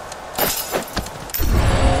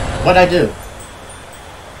 What'd I do?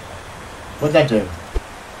 What'd I do?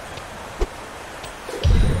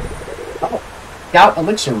 Oh. Gout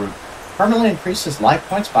elixir root. Permanently increases life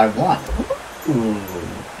points by 1. Ooh,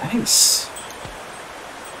 nice.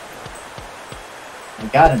 I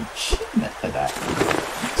got an achievement for that.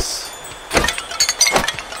 Nice.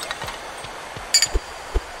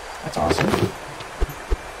 That's awesome.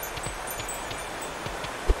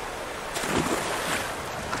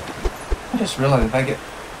 I just realized if I get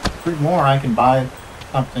 3 more, I can buy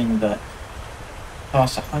something that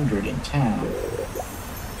costs 100 in town.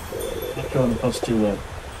 After I'm supposed to,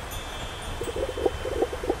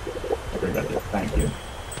 everybody, thank you.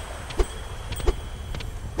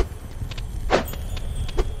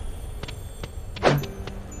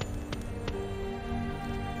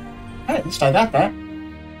 Hey, at least I got that.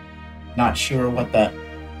 Not sure what that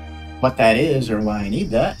is or why I need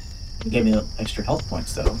that. It gave me extra health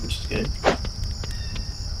points though, which is good.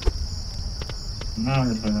 Now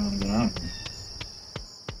I'm gonna get out of here.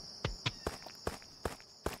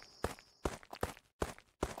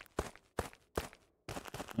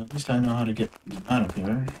 At least I know how to get out of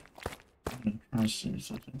here. I'm gonna try to see if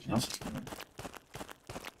something else is there.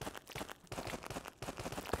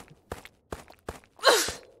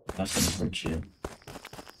 That's gonna hurt you.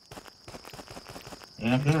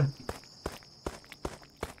 Yeah, here.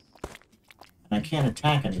 And I can't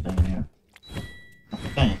attack anything here. I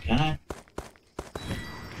don't think, can I?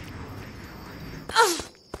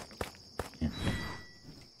 Yeah.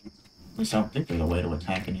 At least I don't think there's a way to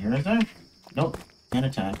attack in here, is there? Nope, can't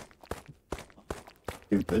attack.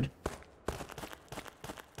 Stupid.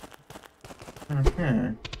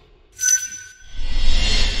 Okay.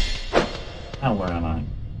 Now where am I?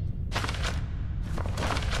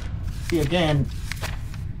 See, again,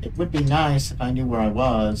 it would be nice if I knew where I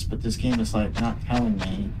was, but this game is, like, not telling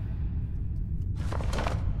me.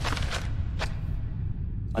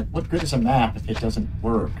 Like, what good is a map if it doesn't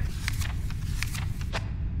work?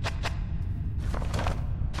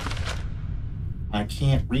 I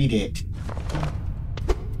can't read it.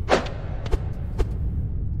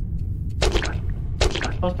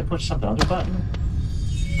 I'm supposed to push some other button?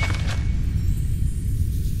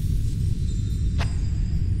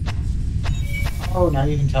 Oh, now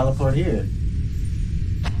you can teleport here.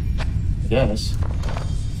 I guess.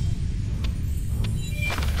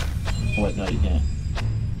 Oh, wait, no, you can't.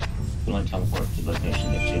 You can only teleport to the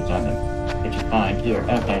location that you find here.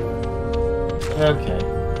 Okay. Okay.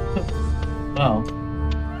 Well.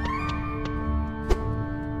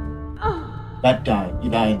 That died. You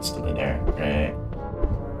die instantly there. Great.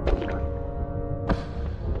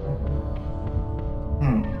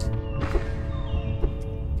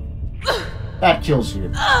 That kills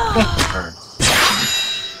you. Her.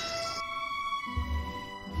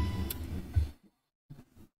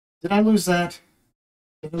 Did I lose that?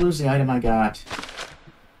 Did I lose the item I got?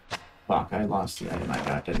 Fuck, I lost the item I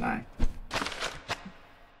got, didn't I?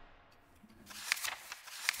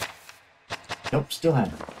 Nope, still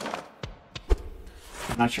have it.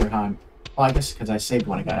 I'm not sure how I'm... Oh, I guess because I saved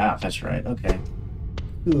when I got out, that's right. Okay.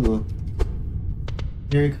 Cool.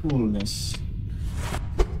 Very coolness.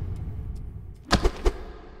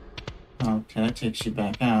 Okay, that takes you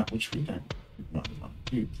back out, which we don't want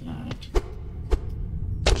to do that.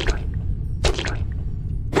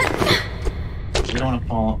 You don't want to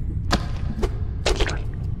fall.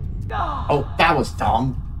 Oh, that was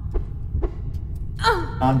dumb.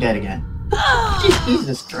 I'm dead again.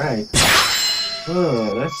 Jesus Christ.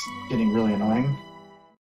 Oh, that's getting really annoying.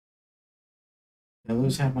 Did I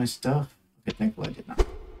lose half my stuff? Okay, thankfully I did not.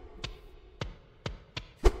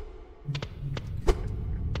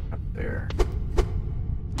 Up there.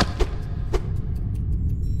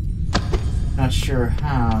 Not sure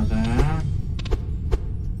how that.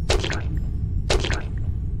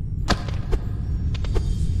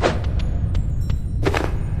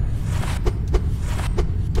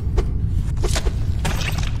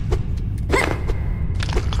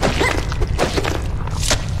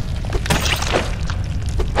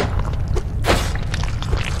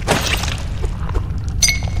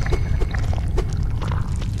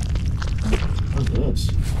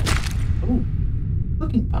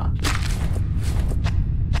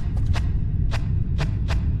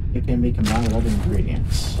 Combined with other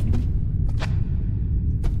ingredients.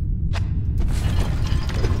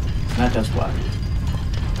 That does what?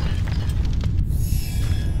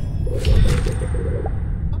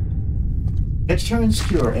 Vegetarian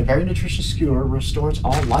skewer. A very nutritious skewer restores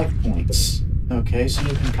all life points. Okay, so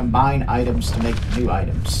you can combine items to make new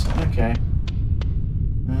items. Okay.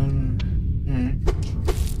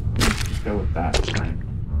 Let's just go with that.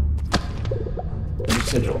 There's a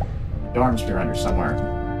sigil. The arm spear under somewhere.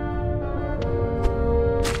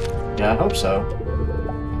 Yeah, I hope so.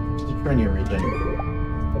 It's the Trinier region.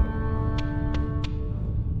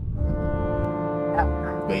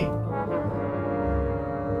 Wait.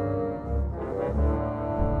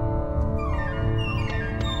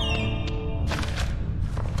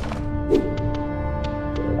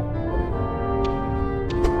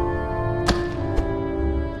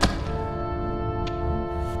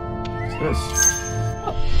 What's this?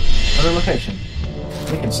 Oh, another location.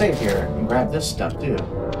 We can save here and grab this stuff too.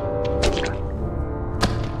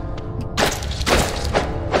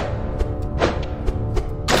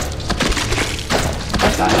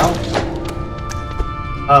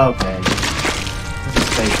 Okay. Let's just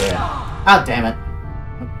stay there. Ah, damn it.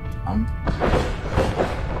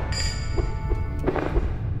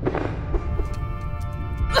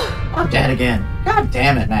 I'm dead again. God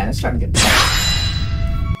damn it, man. It's starting to get bad.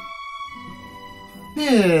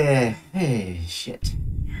 Hey, shit.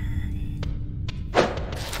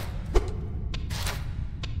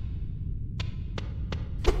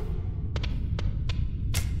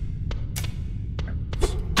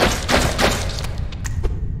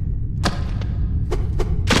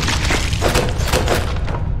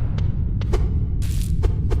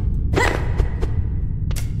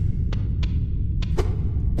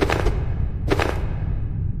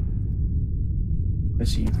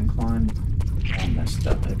 So you can climb on that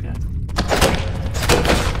stuff, okay.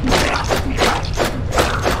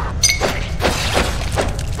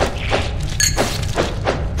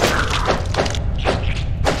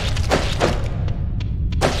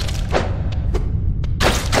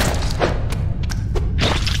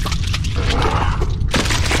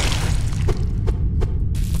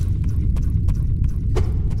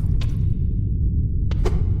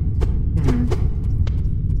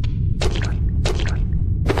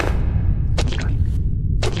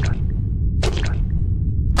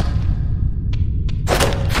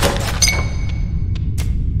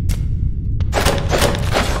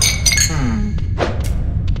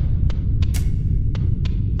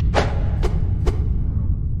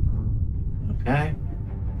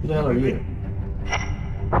 Are you?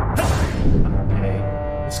 Okay.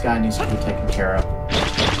 This guy needs to be taken care of.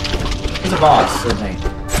 He's a boss, isn't he?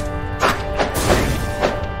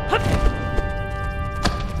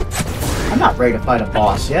 I'm not ready to fight a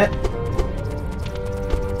boss yet.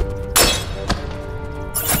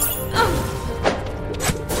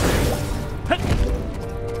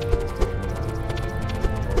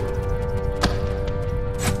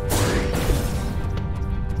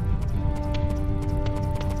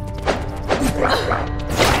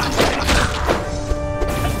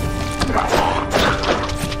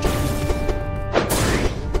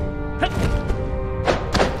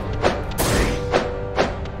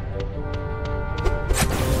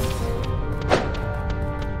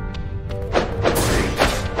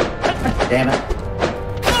 Damn it.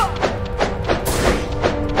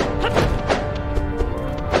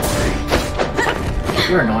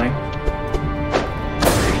 You're annoying.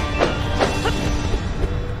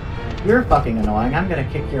 You're fucking annoying. I'm gonna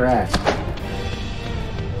kick your ass.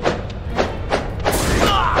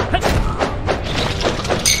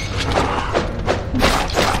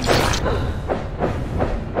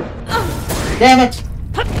 Damn it!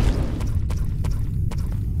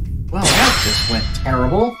 Well, that just went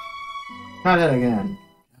terrible. Try that again.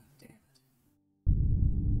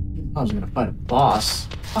 I was gonna fight a boss.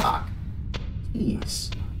 Fuck. Jeez.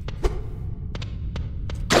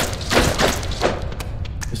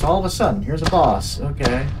 Just all of a sudden, here's a boss.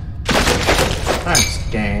 Okay. Thanks,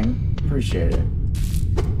 game. Appreciate it.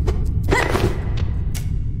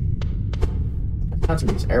 Tons of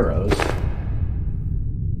these arrows.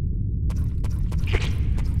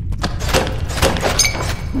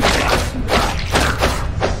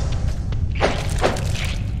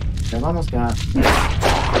 I've almost got...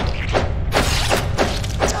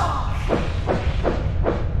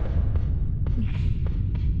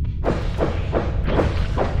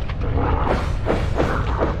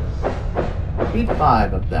 Beat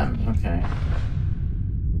 5 of them. Okay.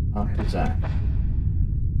 Talk to Zach.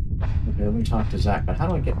 Okay, let me talk to Zach, but how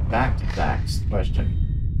do I get back to Zach's question?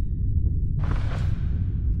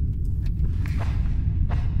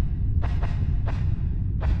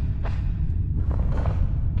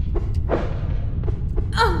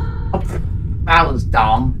 That was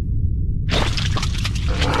dumb. I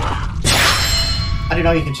didn't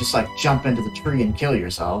know you could just, like, jump into the tree and kill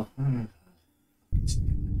yourself.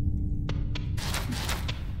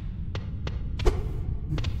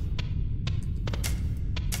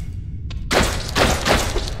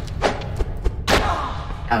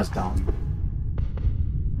 That was dumb.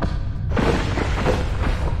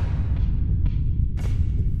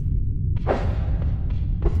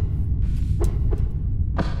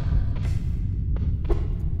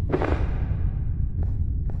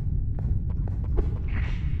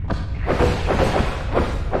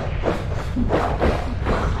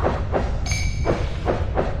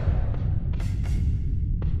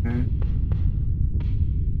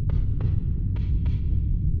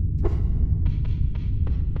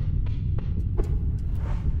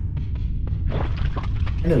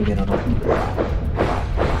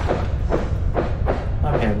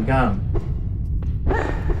 Okay, we got him.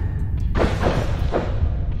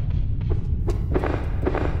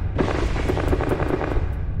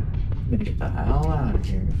 I'm gonna get the hell out of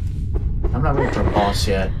here. I'm not ready for a boss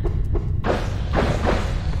yet.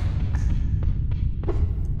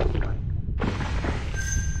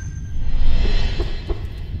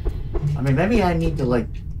 I mean, maybe I need to, like,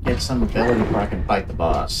 get some ability where I can fight the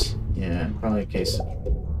boss. Yeah, probably a case of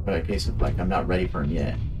like I'm not ready for him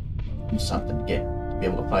yet. Do something to be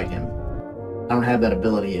able to fight him. I don't have that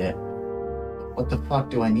ability yet. What the fuck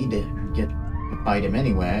do I need to get to fight him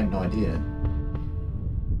anyway? I have no idea.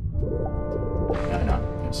 Yeah, no.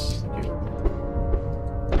 Yes, thank you.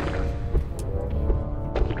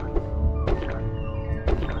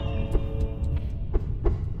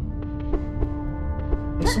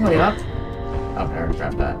 Is somebody up? Oh, I already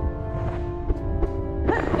grabbed that.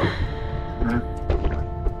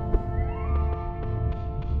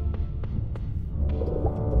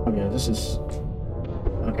 Oh yeah, this is...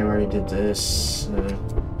 Okay, we already did this.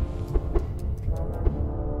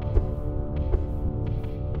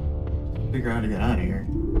 Figure out how to get out of here.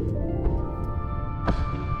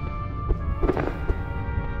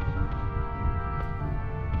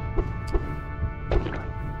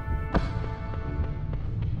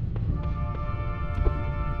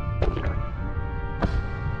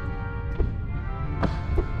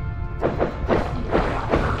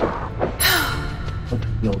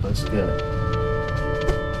 Yo, that's good.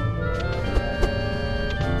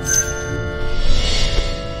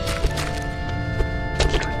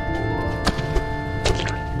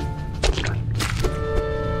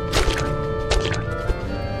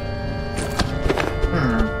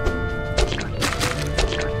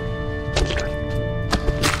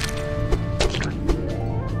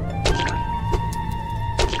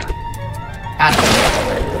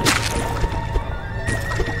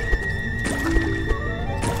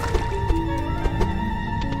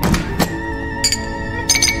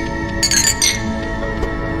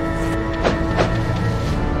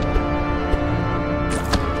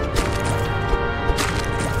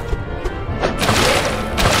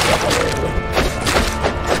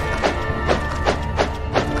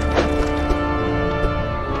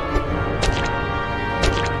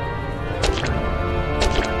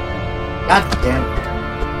 God damn.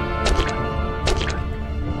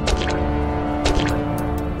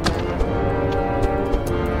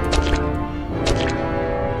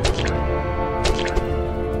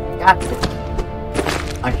 God.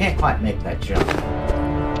 I can't quite make that jump.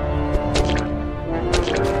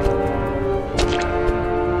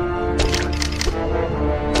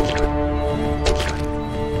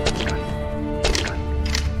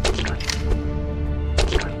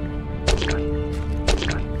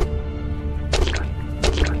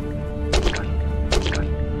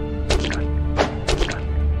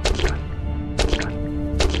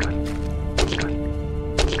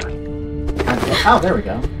 Oh, there we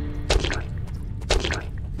go.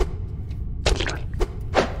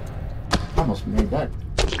 Almost made that.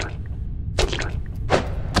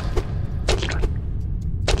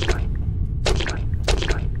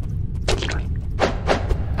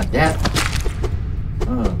 Like that.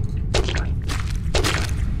 Oh.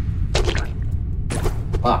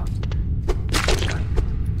 Fuck.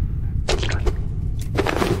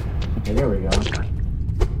 Okay, there we go.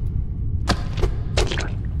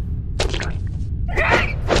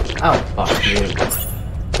 Oh, fuck you.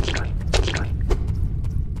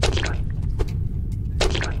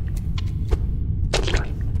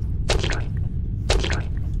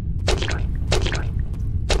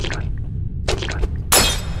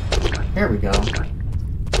 There we go.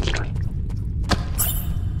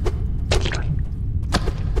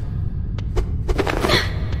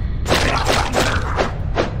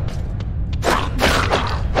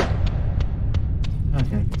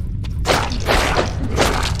 Okay.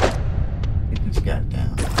 Get this guy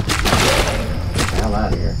down. Get the hell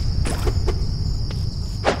out of here.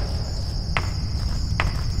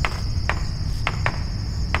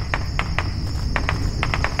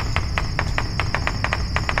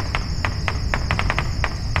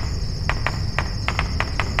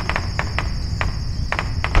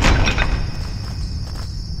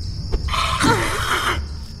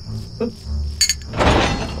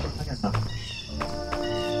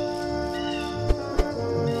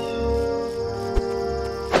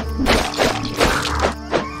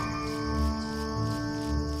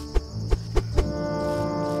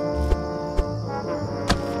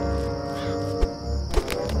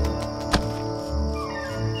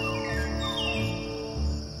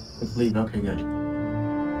 Leave. Okay, good.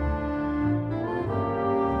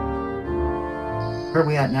 Where are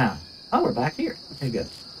we at now? Oh, we're back here. Okay, good.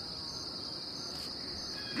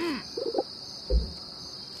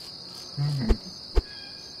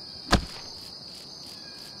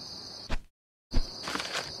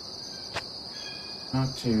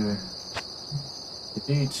 Talk to the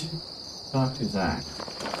dude. Talk to Zach.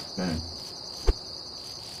 Good.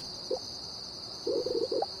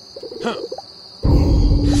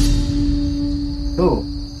 Cool.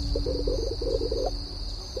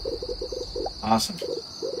 Awesome.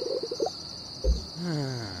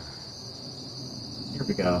 Here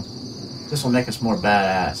we go. This will make us more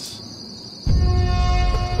badass.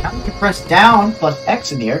 Now you can press down plus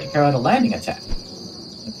X in the air to carry out a landing attack.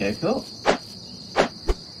 Okay, cool.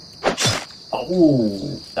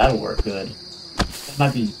 Oh, that'll work good. That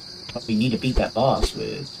might be what we need to beat that boss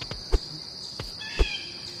with.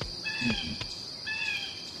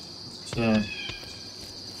 So...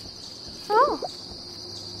 Oh.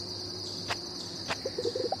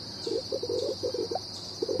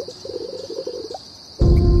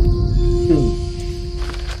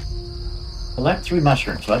 Collect 3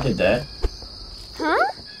 mushrooms, so I did that. Huh?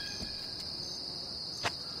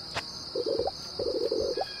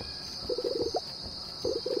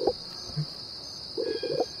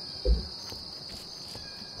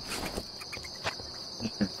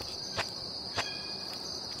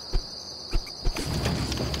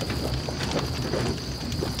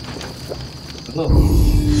 Cool.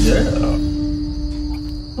 Yeah.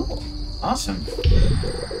 Cool. Awesome.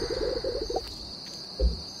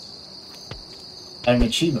 Got an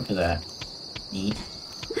achievement for that. Neat.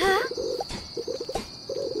 Huh?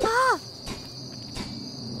 Ah.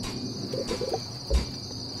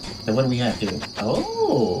 So what do we have to do?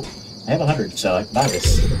 Oh! I have 100, so I can buy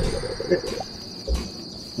this.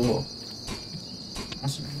 Cool.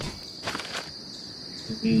 Awesome.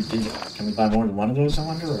 Can we buy more than one of those, I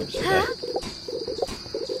wonder? Or is it Huh?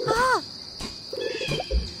 Ah.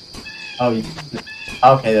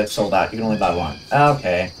 Oh, okay, that's sold out. You can only buy one.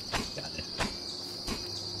 Okay. Got it.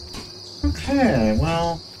 Okay,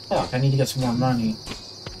 well, fuck, I need to get some more money.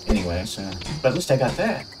 Anyway, so... But at least I got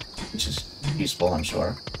that. Which is useful, I'm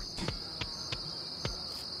sure.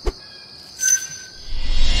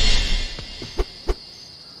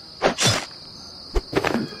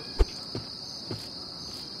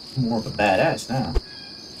 More of a badass now.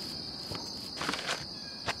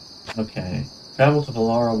 Okay. Travel to the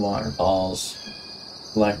Laura waterfalls.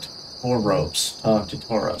 Collect 4 ropes. Talk to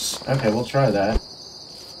Taurus. Okay, we'll try that.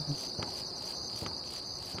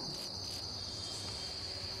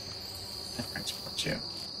 Transport you.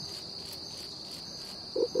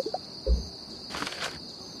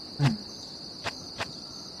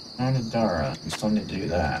 Anadara. We still need to do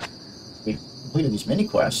that. We completed these mini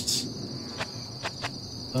quests.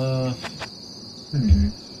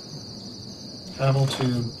 Travel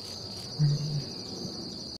to...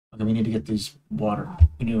 Okay, we need to get these water...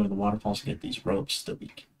 We need to go to the waterfalls to get these ropes that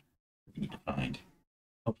we need to find.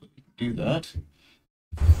 Hopefully we can do that.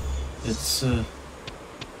 It's,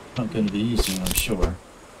 not going to be easy, I'm sure.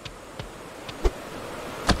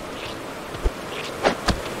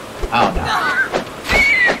 Oh, no.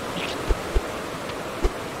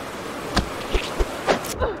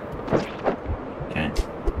 Okay.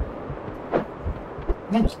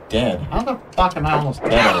 I'm almost dead. How the fuck am I almost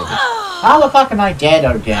dead over this? How the fuck am I dead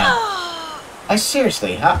again? Like,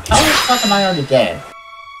 seriously, how the fuck am I already dead?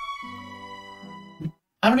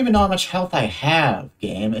 I don't even know how much health I have,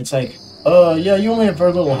 game. It's like, yeah, you only have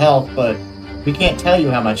very little health, but we can't tell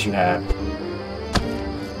you how much you have.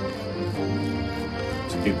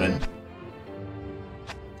 Stupid.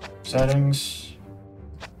 Settings.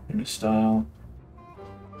 New style.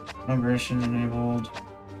 Migration enabled.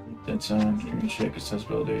 Dead sound. Screen shake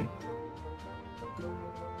accessibility.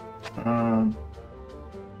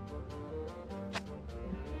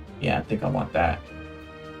 Yeah, I think I want that.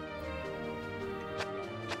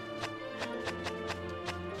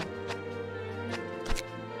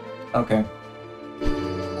 Okay.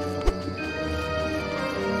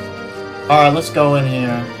 Alright, let's go in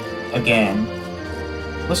here again.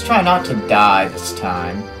 Let's try not to die this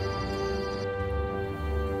time.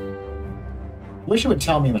 Wish it would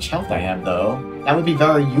tell me how much health I have, though. That would be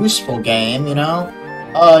very useful, game, you know?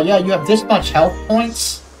 Yeah, you have this much health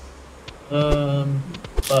points?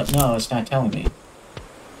 But no, it's not telling me.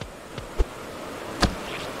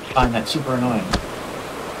 I find that super annoying.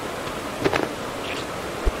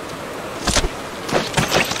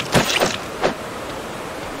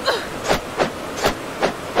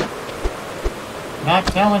 Not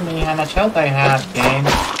telling me how much health I have, game.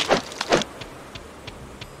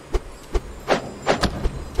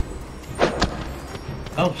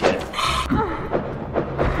 Oh shit.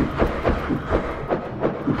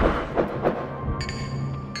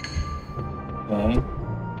 Okay.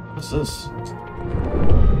 What's this?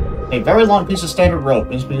 A very long piece of standard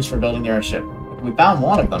rope is used for building the airship. We found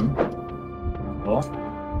one of them. Cool.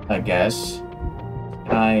 I guess.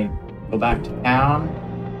 Can I go back to town?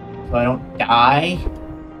 So I don't die?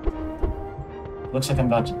 Looks like I'm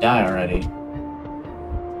about to die already.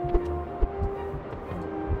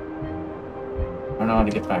 I don't know how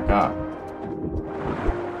to get back up.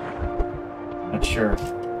 Not sure.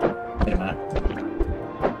 Wait a minute.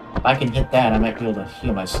 If I can hit that, I might be able to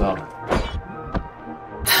heal myself.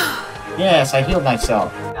 Yes, I healed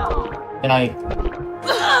myself. And I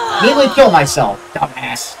immediately kill myself.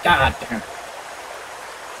 Dumbass. God damn.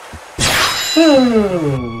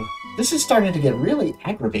 Ooh. This is starting to get really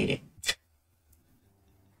aggravating.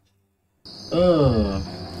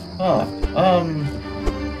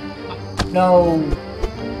 No.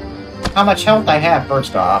 How much health I have,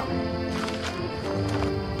 first off.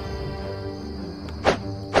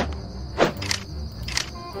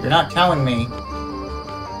 You're not telling me.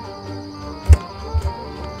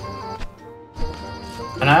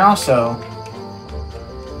 And I also...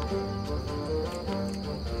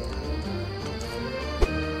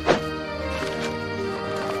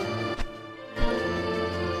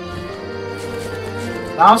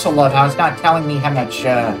 I also love how it's not telling me how much,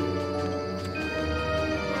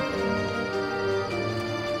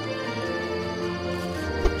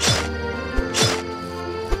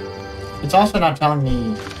 It's also not telling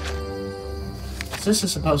me... This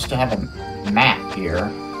is supposed to have a map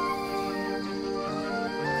here.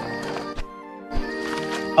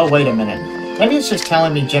 Oh, wait a minute. Maybe it's just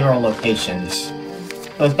telling me general locations.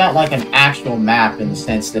 So it's not like an actual map in the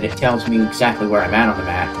sense that it tells me exactly where I'm at on the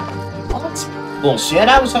map. Well, that's bullshit.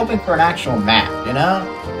 I was hoping for an actual map, you know?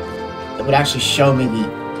 That would actually show me the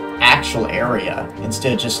actual area,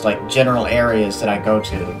 instead of just, like, general areas that I go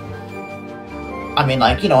to. I mean,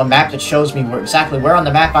 like, you know, a map that shows me exactly where on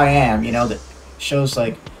the map I am, you know, that shows,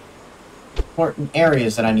 like, important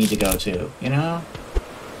areas that I need to go to, you know?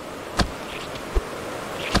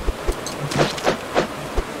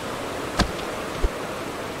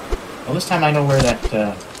 Well, this time I know where that,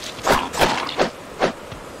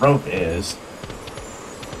 rope is.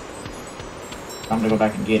 I'm gonna go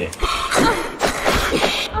back and get it.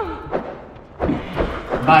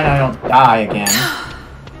 Provided I don't die again.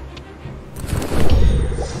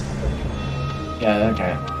 Yeah,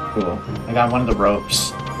 okay. Cool. I got one of the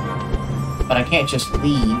ropes. But I can't just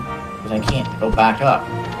leave, because I can't go back up.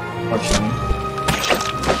 Fortunately.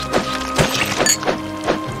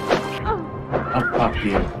 Oh, fuck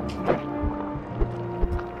you.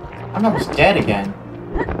 I'm almost dead again.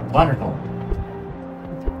 Wonderful.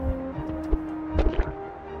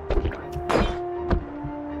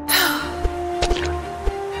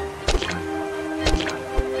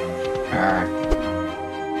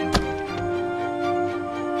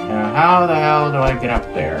 Now, how the hell do I get up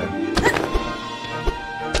there?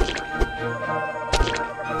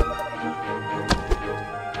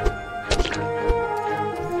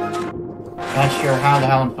 Not sure how the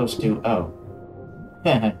hell I'm supposed to. Oh.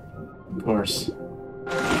 Of course.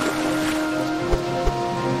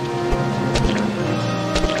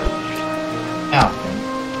 Ow.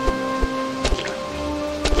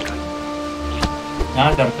 Now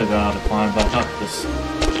I've got to figure out how to climb back up this.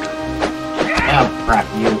 Oh, crap,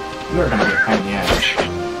 you're gonna get pain in the ass.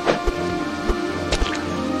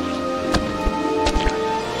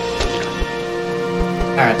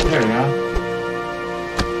 Alright, there we go.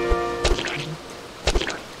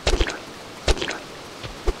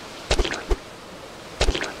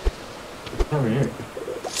 Over here.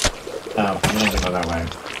 Oh, I'm gonna go that way.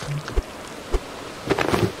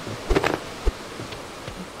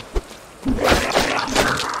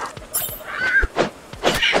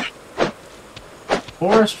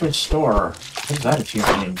 Forest Restore. What does that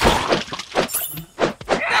achievement mean?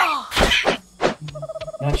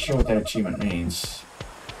 Not sure what that achievement means.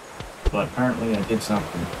 But apparently I did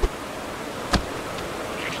something.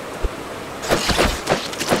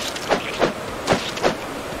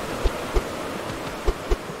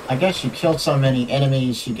 I guess you kill so many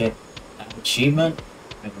enemies, you get an achievement.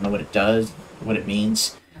 I don't know what it does, what it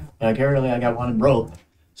means. But apparently I got one rope,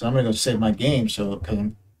 so I'm gonna go save my game. So, because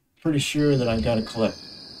I'm pretty sure that I gotta collect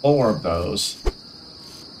 4 of those.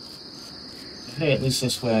 Hey, at least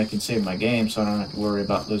this way I can save my game, so I don't have to worry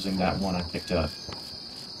about losing that one I picked up.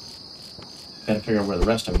 Gotta figure out where the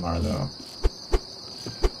rest of them are, though.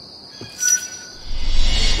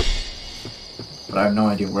 But I have no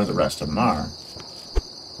idea where the rest of them are.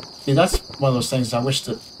 See, that's one of those things I wish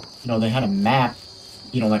that, you know, they had a map,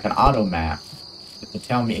 you know, like an auto map, that would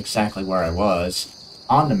tell me exactly where I was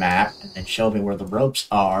on the map, and then show me where the ropes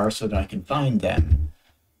are so that I can find them.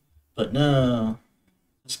 But no,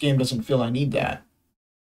 this game doesn't feel I need that.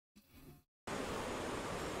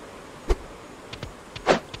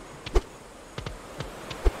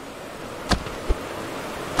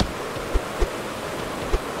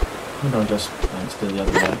 I'm going to just let's go the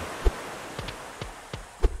other way.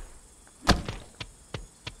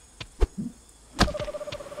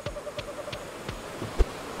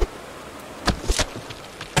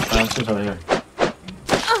 Who's over here?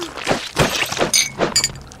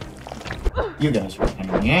 You guys are pain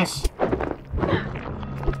in the ass.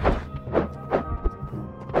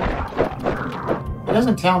 It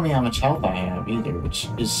doesn't tell me how much health I have either, which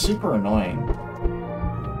is super annoying.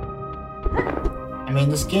 I mean,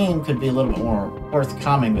 this game could be a little bit more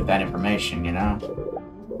forthcoming with that information, you know?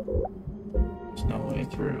 There's no way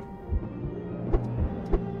through.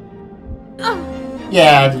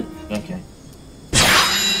 Yeah, okay.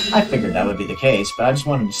 I figured that would be the case, but I just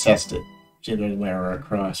wanted to test it. See the way we're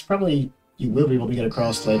across. Probably you will be able to get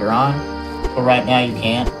across later on, but right now you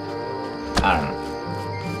can't. I don't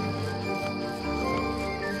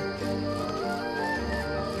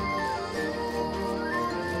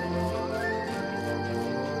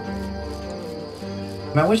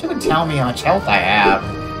know. I wish it would tell me how much health I have.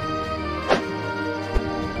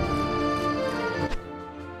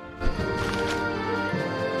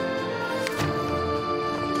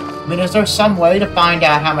 I mean, is there some way to find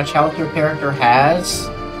out how much health your character has?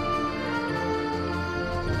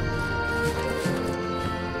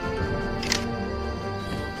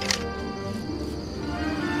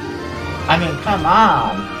 I mean, come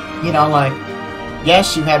on. You know, like,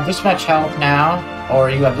 yes, you have this much health now, or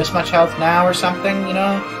you have this much health now, or something, you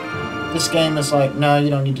know? This game is like, no, you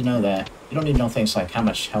don't need to know that. You don't need to know things like how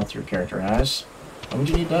much health your character has. Why would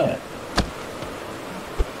you need that?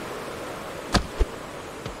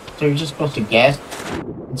 So you're just supposed to guess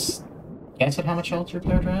at how much health your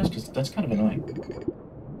character has? Because that's kind of annoying.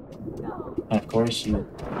 And of course, it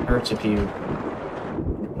hurts if you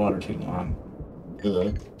drink water too long.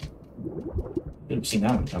 Ugh. Could have seen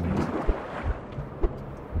that one coming.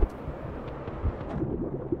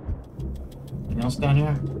 Anything else down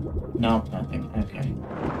here? No, nothing. Okay.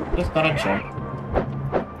 Just thought I'd check.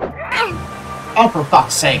 Oh, for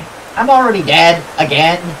fuck's sake! I'm already dead!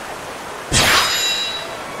 Again!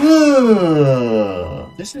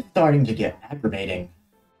 This is starting to get aggravating.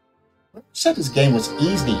 Whoever said this game was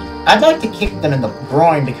easy? I'd like to kick them in the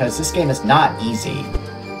groin because this game is not easy.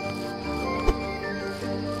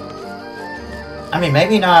 I mean,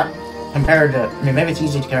 maybe not compared to... I mean, maybe it's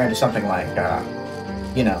easy to compare to something like,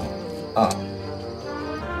 you know,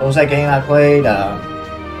 what was that game I played?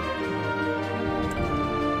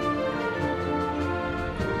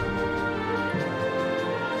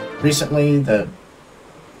 Recently, the...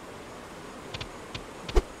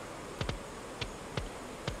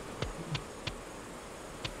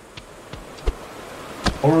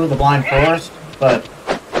 Or the Blind Forest, but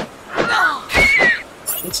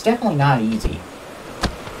it's definitely not easy.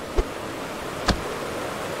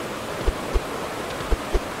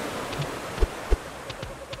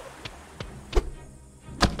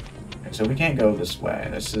 Okay, so we can't go this way.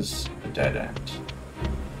 This is a dead end.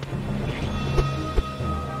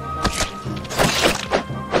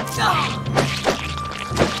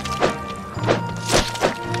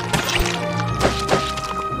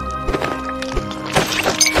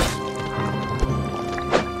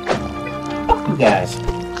 Guys.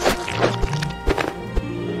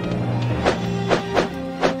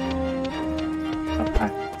 Okay.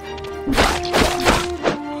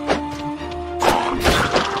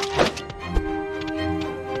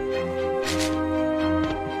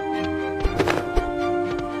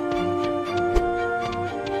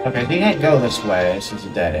 Okay, so you can't go this way. This is a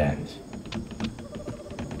dead end.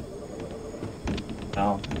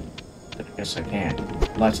 Well, I guess I can't.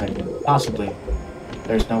 Unless I can possibly...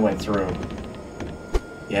 There's no way through.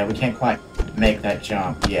 Yeah, we can't quite make that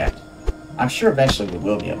jump yet. I'm sure eventually we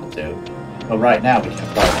will be able to. But right now we can't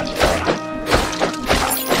fly that far.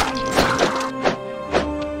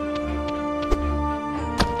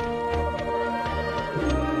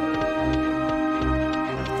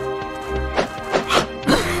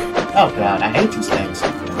 Oh god, I hate these things.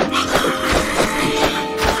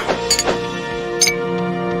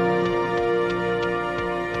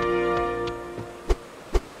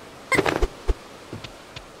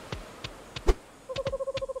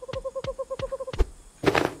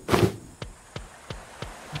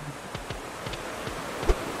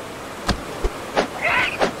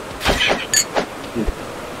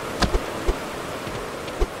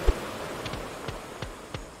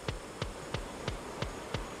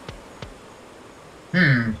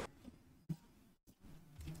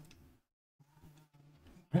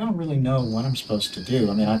 I don't really know what I'm supposed to do.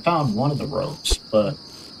 I mean, I found one of the ropes, but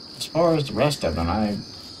as far as the rest of them, I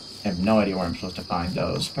have no idea where I'm supposed to find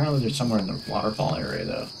those. Apparently they're somewhere in the waterfall area,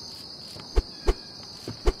 though.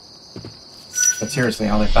 But seriously,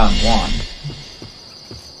 I only found one.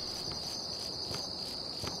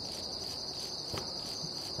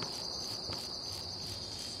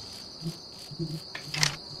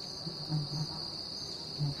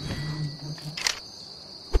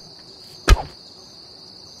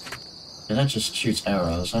 That just shoots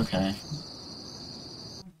arrows, okay.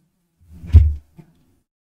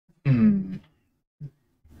 What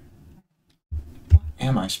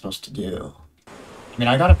am I supposed to do? I mean,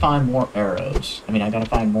 I gotta find more arrows. I mean, I gotta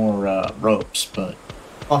find more, ropes, but...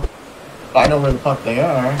 Fuck. I know where the fuck they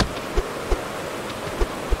are.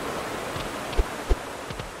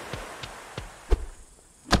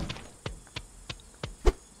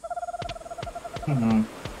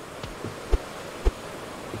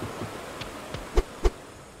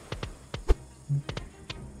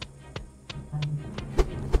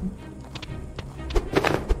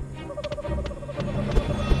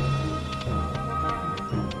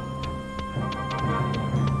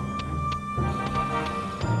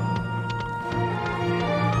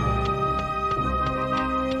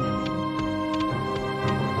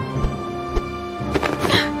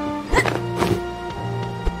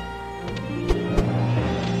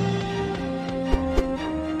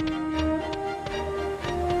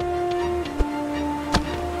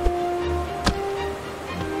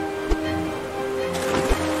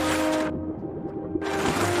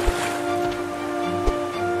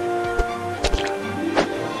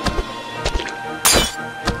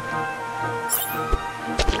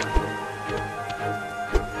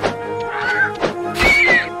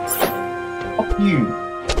 You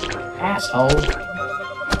asshole.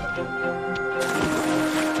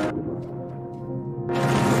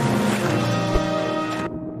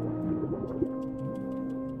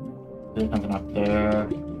 There's nothing up there.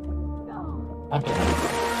 Up there.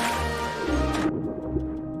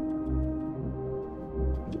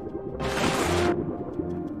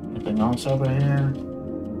 Anything else over here?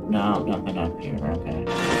 No, nothing up here, okay.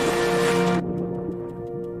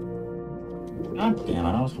 God damn it,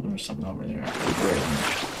 I was hoping there was something over there. Okay.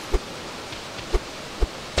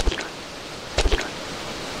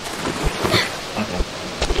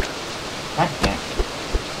 God damn.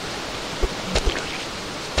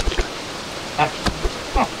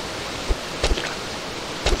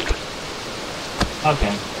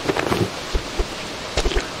 Okay.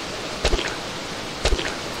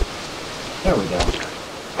 There we go.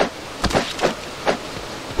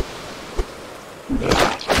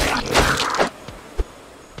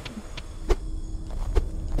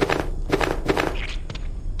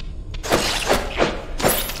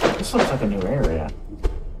 This looks like a new area.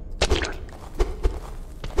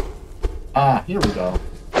 Ah, here we go.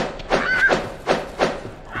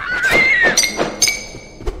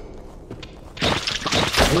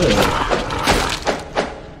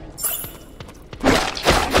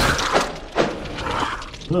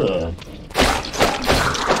 Ugh.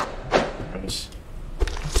 Gross.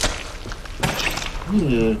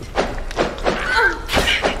 Ugh.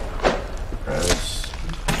 Gross.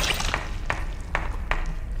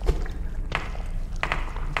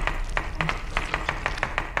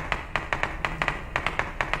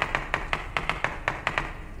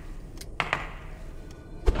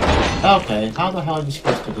 Okay, how the hell are you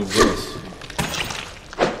supposed to do this?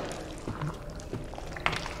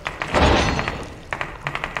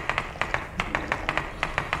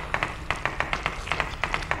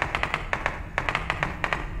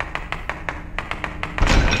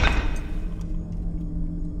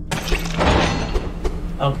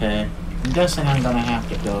 Okay, I'm guessing I'm gonna have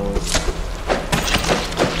to go...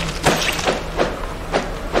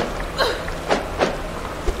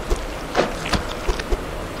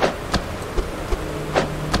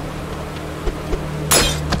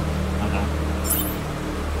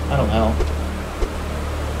 That'll help.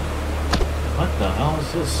 What the hell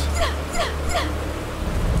is this?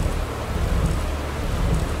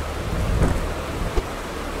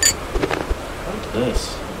 What is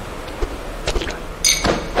this?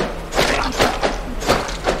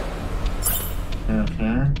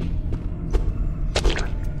 Okay.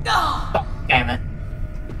 Oh, damn it.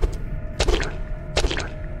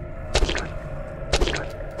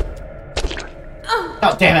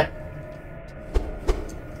 Oh, damn it.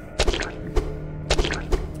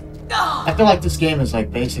 I feel like this game is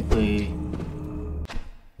like basically...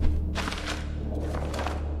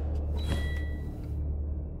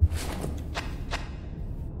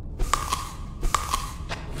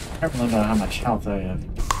 I don't really know how much health I have.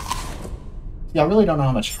 Yeah, I really don't know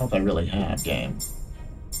how much health I really have, game.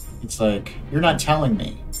 It's like, you're not telling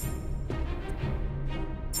me.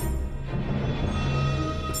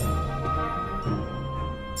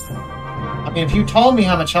 I mean, if you told me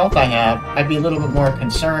how much health I have, I'd be a little bit more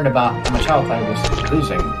concerned about how much health I was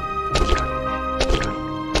losing.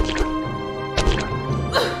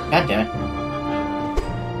 God damn it.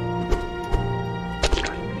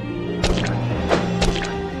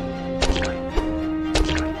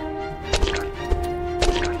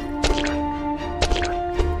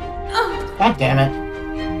 God damn it.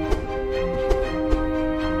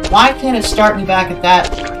 Why can't it start me back at that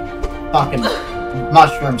fucking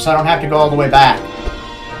mushroom so I don't have to go all the way back?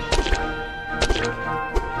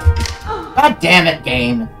 God damn it,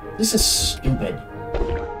 game. This is stupid.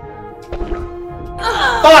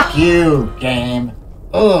 Fuck you, game.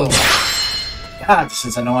 Oh. God, this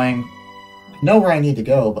is annoying. I know where I need to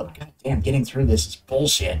go, but goddamn, getting through this is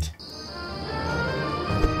bullshit.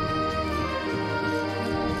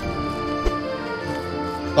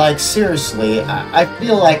 Like, seriously, I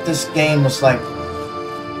feel like this game was like...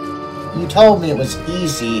 You told me it was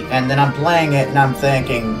easy, and then I'm playing it and I'm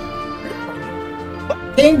thinking...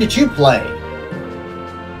 What game did you play?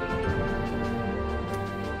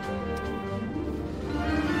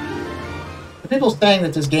 The people saying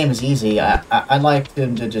that this game is easy, I'd like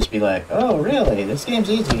them to just be like, oh, really? This game's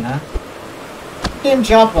easy, huh? What game did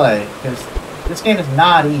y'all play? Because this game is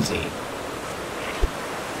not easy.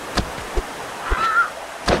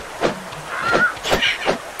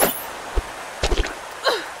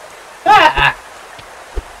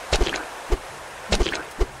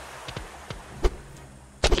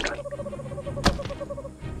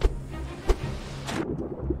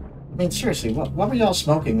 I mean, seriously, what were y'all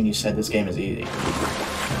smoking when you said this game is easy?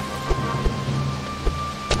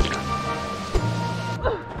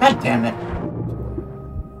 God damn it.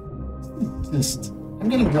 I'm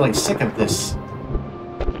getting really sick of this.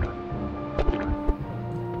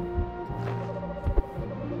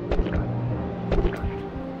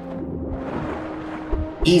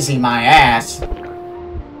 Easy my ass.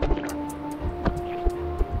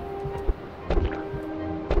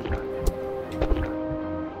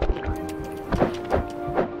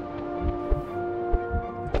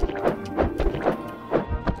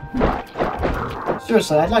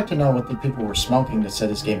 Seriously, I'd like to know what the people were smoking that said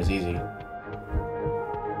this game is easy.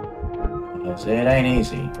 Because it ain't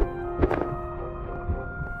easy.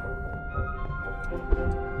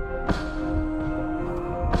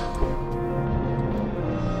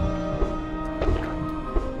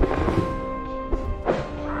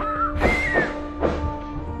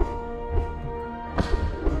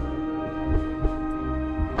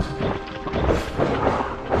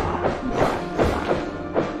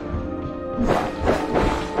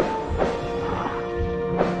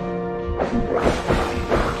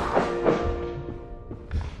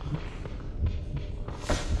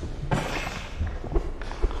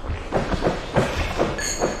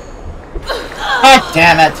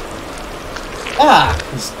 damn it! Fuck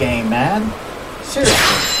this game, man. Seriously.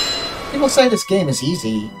 People say this game is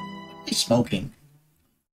easy. What are they smoking?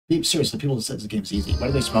 Seriously, people that say this game is easy. What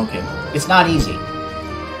are they smoking? It's not easy.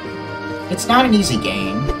 It's not an easy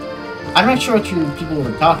game. I'm not sure what you people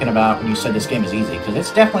were talking about when you said this game is easy, because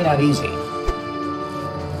it's definitely not easy.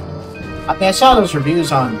 I mean, I saw those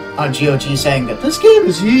reviews on GOG saying that this game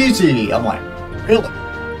is easy. I'm like, really?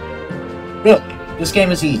 Really? This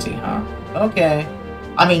game is easy, huh? Okay.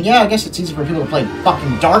 I mean, yeah, I guess it's easy for people to play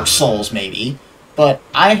fucking Dark Souls, maybe. But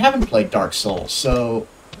I haven't played Dark Souls, so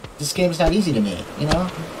this game's not easy to me, you know?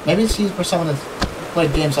 Maybe it's easy for someone that's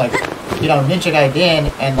played games like, you know, Ninja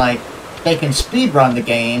Gaiden, and, like, they can speedrun the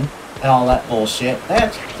game and all that bullshit.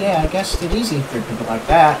 That's, yeah, I guess it's easy for people like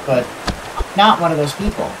that, but I'm not one of those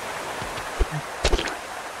people.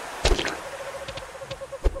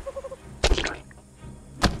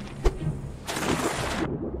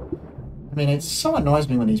 I mean, it so annoys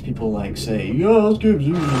me when these people, like, say, yeah, this game's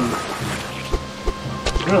easy.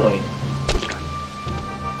 Really?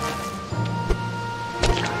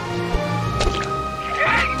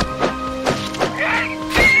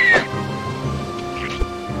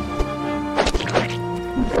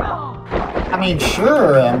 I mean,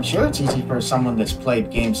 sure, I'm sure it's easy for someone that's played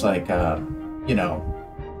games like, you know,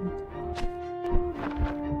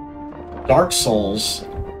 Dark Souls,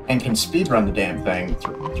 and can speedrun the damn thing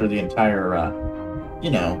through the entire,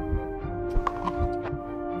 you know.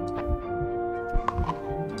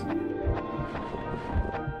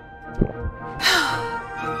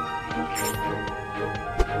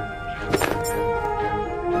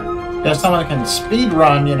 There's someone that can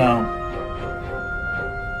speedrun, you know,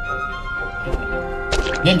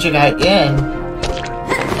 Ninja Gaiden,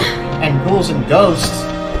 and Ghouls and Ghosts,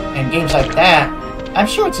 and games like that. I'm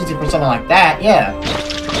sure it's easy for someone like that, yeah.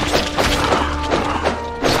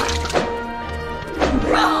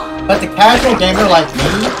 But the casual gamer like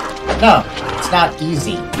me, no, it's not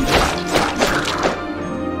easy.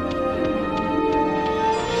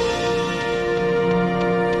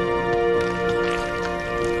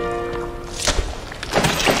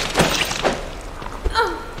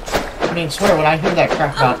 I mean, swear, when I hear that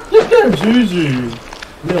crap about, this game's easy,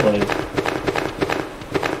 really?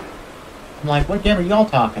 I'm like, what game are y'all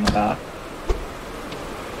talking about?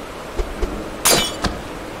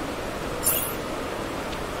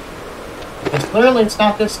 Because clearly it's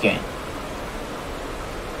not this game.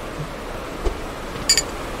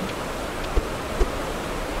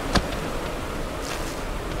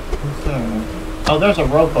 Oh, there's a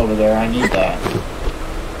rope over there. I need that.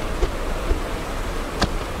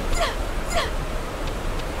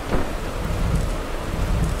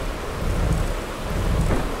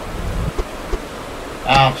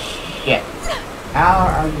 Oh, shit. How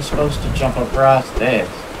are you supposed to jump across this?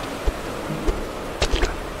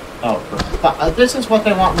 Oh, this is what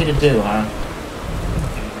they want me to do, huh?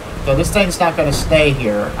 So this thing's not gonna stay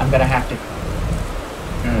here. I'm gonna have to...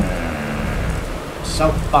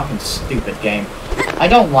 So fucking stupid game. I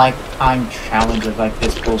don't like time challenges like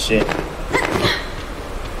this bullshit.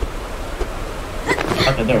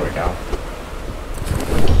 Okay, there we go.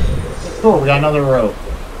 Cool, we got another rope.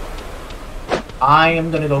 I am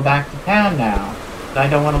gonna go back to town now. I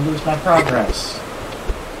don't want to lose my progress.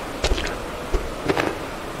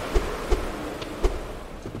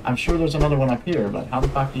 I'm sure there's another one up here, but how the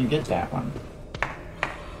fuck do you get that one?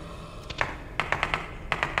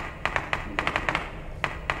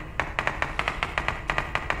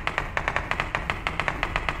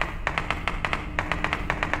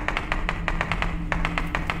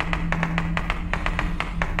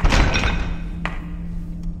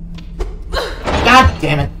 God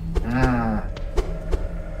damn it!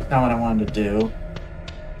 That's not what I wanted to do.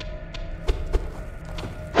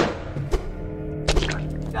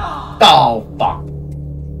 Oh, fuck.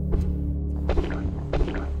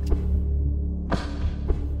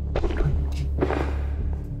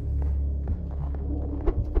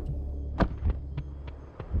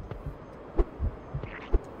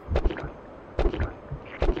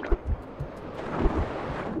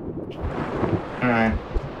 Alright.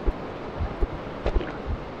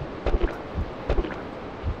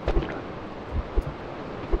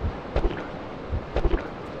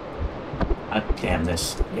 God damn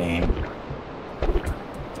this game.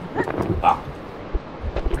 Fuck.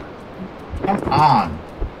 Come on.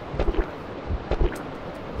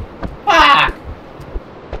 Fuck!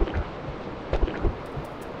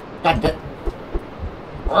 God damn.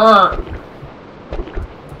 Alright.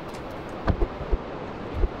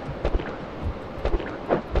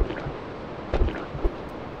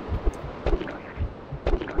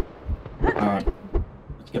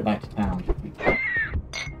 Let's get back to town.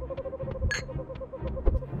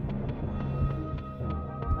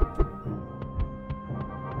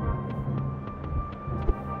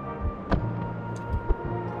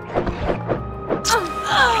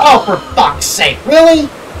 Oh, for fuck's sake, really?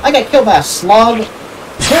 I got killed by a slug?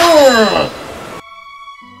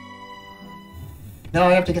 Now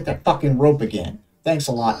I have to get that fucking rope again. Thanks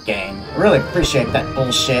a lot, game. I really appreciate that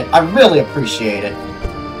bullshit. I really appreciate it.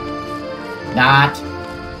 Not.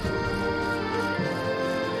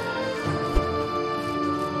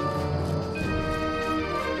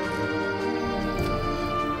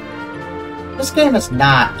 This game is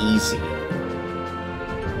not easy.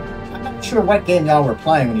 I'm not sure what game y'all were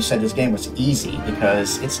playing when you said this game was easy,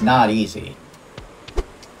 because it's not easy.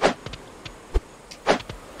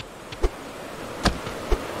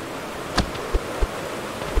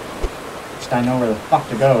 Just I know where the fuck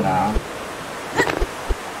to go now.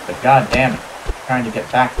 But god damn it, trying to get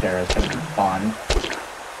back there is gonna be fun.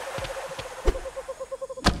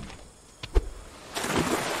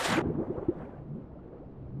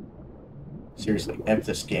 Seriously, F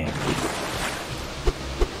this game.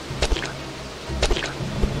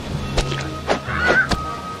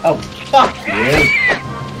 Oh, fuck you!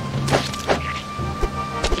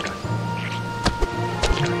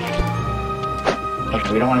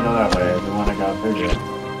 Okay, we don't want to go that way. We want to go through here.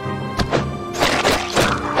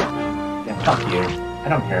 Yeah, fuck you. I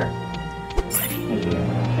don't care.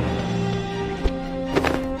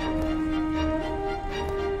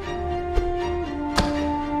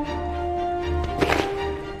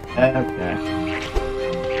 Okay.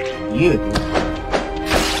 You.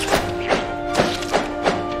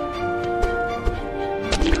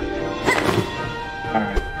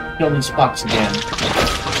 Alright. Kill these fucks again.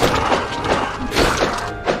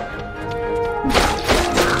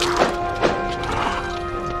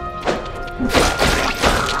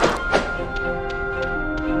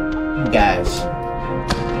 You guys.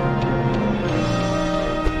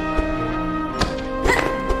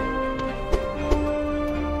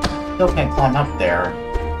 Still can't climb up there.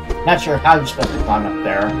 Not sure how you're supposed to climb up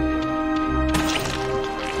there.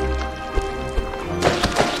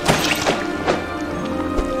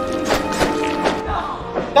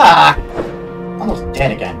 Ah! Almost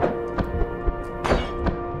dead again.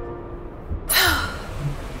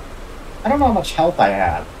 I don't know how much health I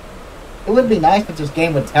have. It would be nice if this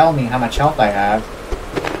game would tell me how much health I have.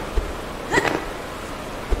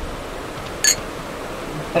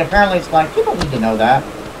 But apparently it's like, you don't need to know that.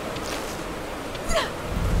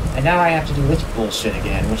 And now I have to do this bullshit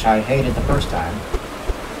again, which I hated the first time.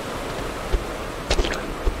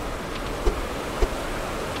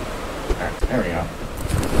 Alright, there we go.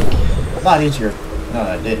 A lot easier. No,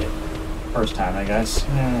 I did it. First time, I guess.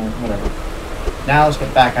 Whatever. Now let's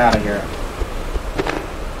get back out of here.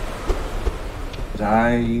 Because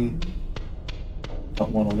I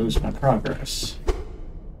don't want to lose my progress.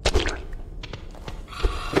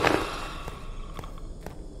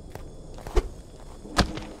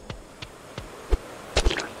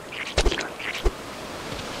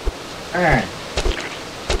 Alright.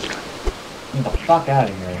 Get the fuck out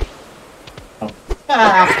of here. Oh,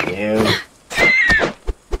 fuck you.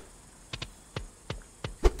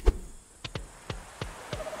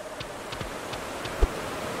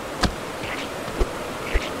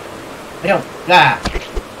 I don't. Ah!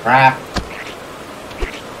 Crap.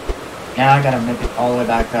 Now I gotta make it all the way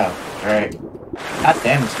back up. Alright. God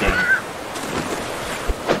damn this game.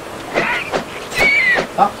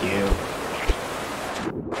 Fuck you.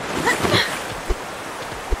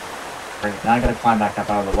 Now I gotta climb back up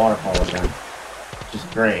out of the waterfall again. Which is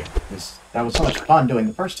great, because that was so much fun doing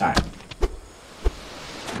the first time.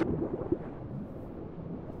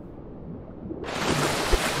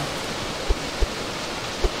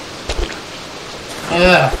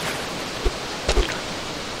 Ugh.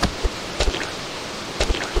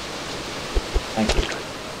 Thank you.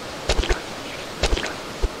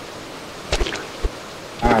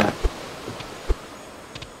 Alright.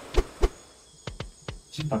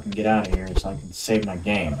 Just fucking get out of here so I can save my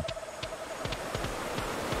game.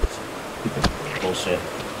 Stupid bullshit.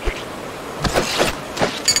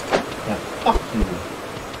 Yeah, fuck you.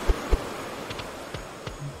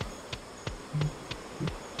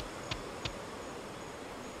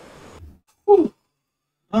 Whew.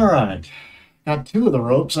 Alright. Got 2 of the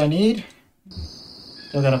ropes I need.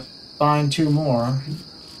 Still gotta find 2 more.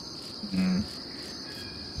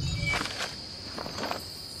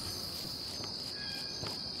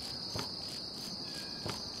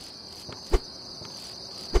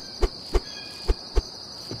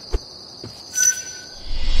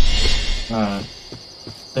 Alright.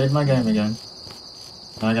 Save my game again.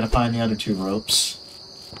 Now I gotta find the other 2 ropes.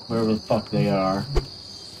 Wherever the fuck they are.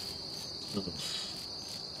 Ugh.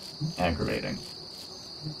 Aggravating.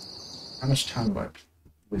 How much time have I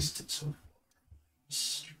wasted so far?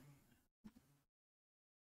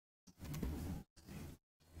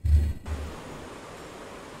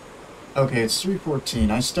 Okay, it's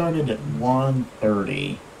 3:14. I started at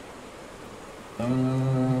 1:30.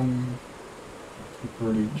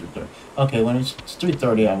 2:30. Okay, when it's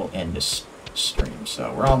 3:30, I will end this stream.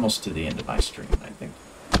 So we're almost to the end of my stream, I think.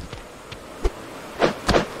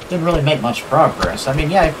 Didn't really make much progress. I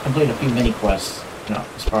mean, yeah, I completed a few mini quests, you know,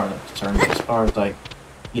 as far as like,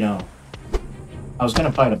 you know, I was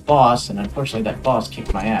gonna fight a boss, and unfortunately that boss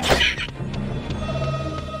kicked my ass.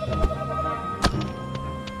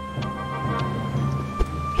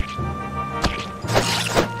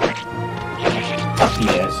 Fuck he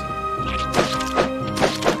is.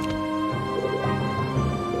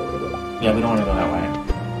 Yeah, we don't want to go that way.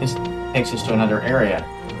 This takes us to another area.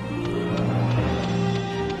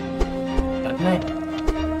 Doesn't it?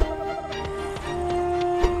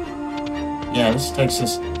 Yeah, this takes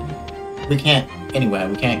us... We can't... Anyway,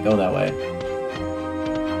 we can't go that way.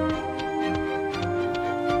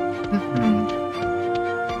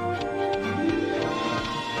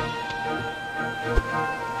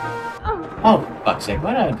 Oh, for fuck's sake,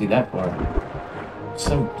 why did I do that for? It's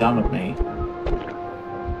so dumb of me.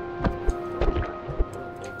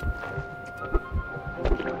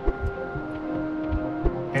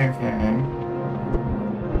 Okay.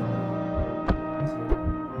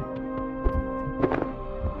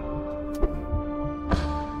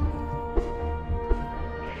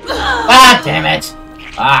 Ah, damn it!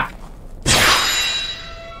 Ah!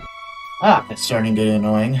 Ah, that's starting to get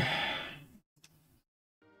annoying.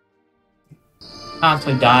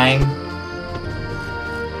 Constantly dying.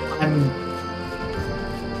 I'm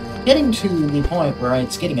getting to the point where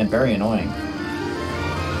it's getting very annoying.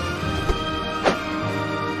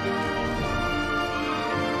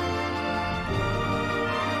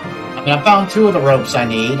 I mean, I found 2 of the ropes I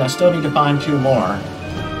need. I still need to find 2 more.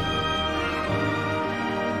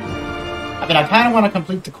 I mean, I kind of want to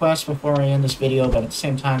complete the quest before I end this video, but at the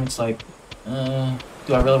same time, it's like,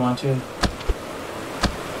 do I really want to?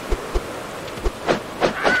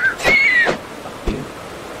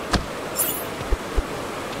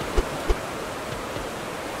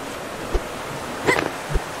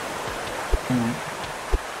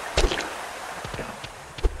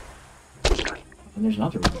 And there's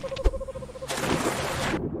another one.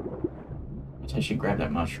 I guess I should grab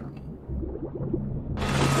that mushroom.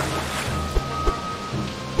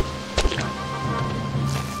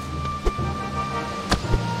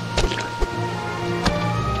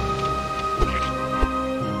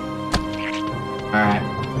 Alright.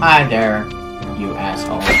 Hi there, you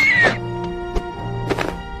asshole.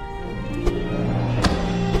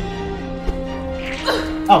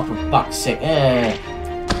 Oh, for fuck's sake.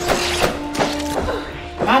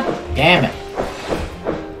 God damn it.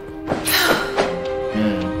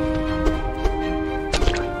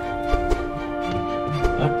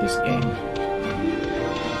 Fuck this game.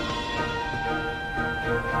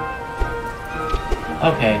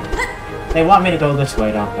 Okay. They want me to go this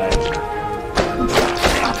way, don't they?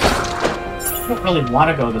 I don't really want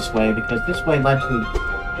to go this way because this way led to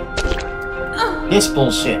this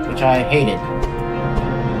bullshit, which I hated.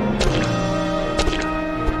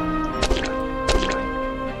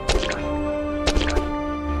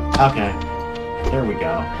 Okay, there we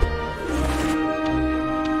go.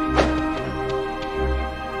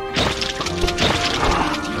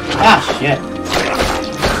 Ah, shit.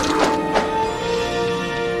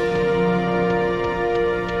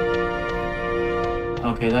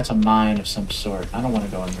 Okay, that's a mine of some sort. I don't want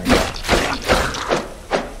to go in there yet.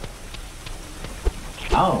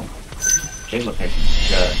 Oh. Big location.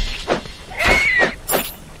 Good.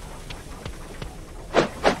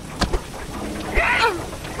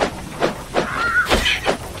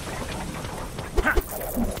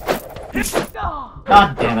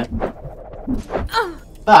 God damn it.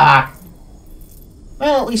 Fuck.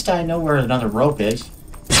 Well, at least I know where another rope is.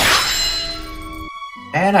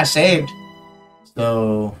 And I saved.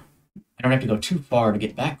 So, I don't have to go too far to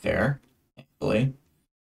get back there, thankfully.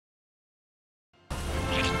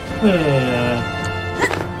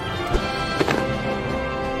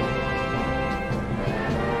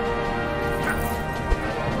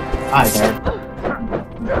 Hi there.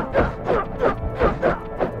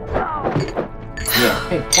 Yeah,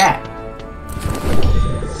 hey, cat.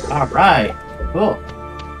 Alright, cool.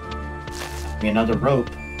 Got me another rope.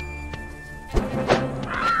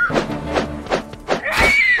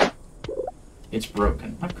 It's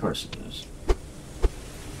broken. Of course it is.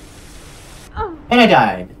 And I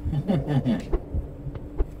died.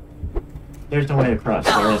 There's no way across.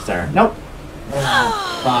 There is there. Nope.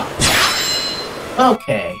 Fuck.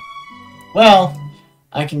 Okay. Well,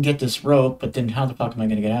 I can get this rope, but then how the fuck am I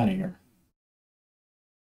gonna get out of here?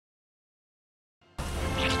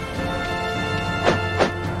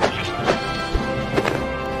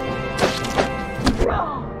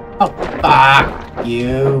 Oh, fuck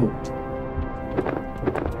you.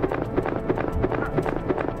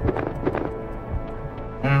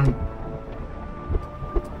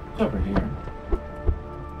 What's over here?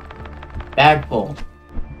 Bag full.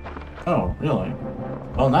 Oh, really?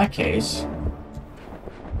 Well, in that case...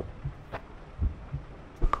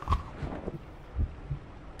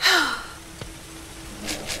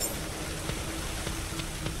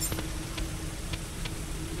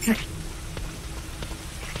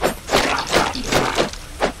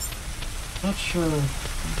 Not sure...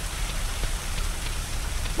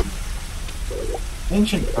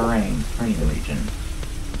 Ancient terrain region.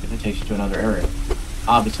 If it takes you to another area.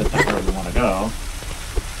 Obviously, that's where we want to go.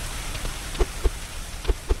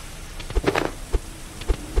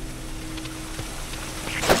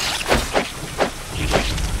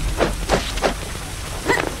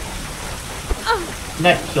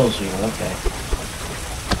 Net kills you, okay.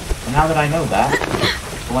 And now that I know that,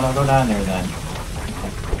 I want to go down there then.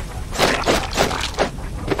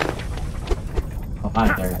 Oh, hi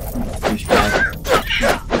there, douchebag.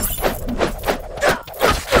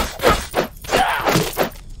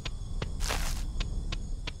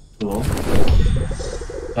 Cool.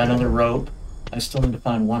 Got another rope. I still need to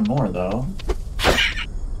find one more, though.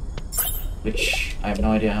 Which, I have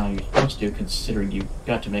no idea how you're supposed to, considering you've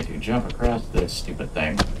got to make a jump across this stupid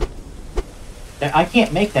thing. I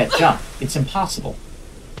can't make that jump. It's impossible.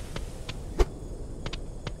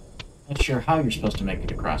 Not sure how you're supposed to make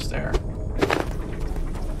it across there.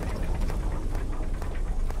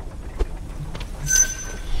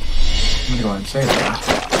 I'm gonna go ahead and save that.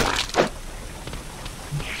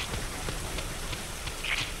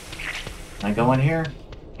 Can I go in here?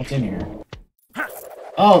 What's in here?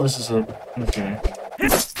 Oh, this is a... okay.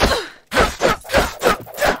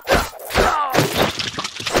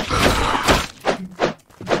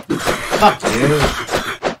 Fuck you!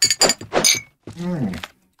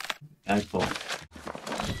 That's cool.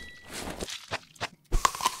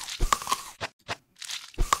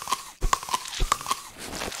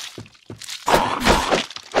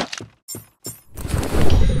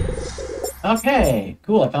 Okay,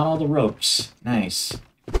 cool, I found all the ropes. Nice.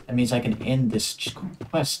 That means I can end this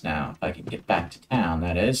quest now, if I can get back to town,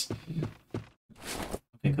 that is.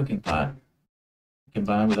 Okay, cooking pot.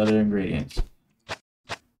 Combined with other ingredients.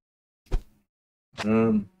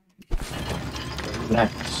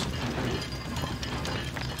 Next.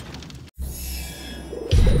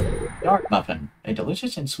 Dark muffin. A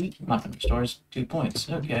delicious and sweet muffin restores 2 points.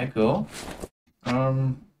 Okay, cool.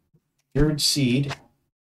 Cured seed.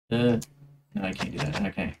 No, I can't do that.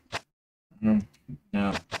 Okay. No.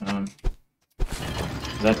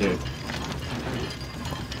 That dude.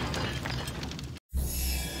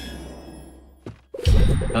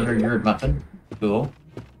 Another yurt muffin. Cool.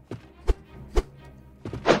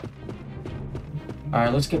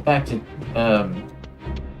 Alright, let's get back to,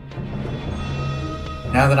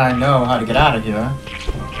 now that I know how to get out of here.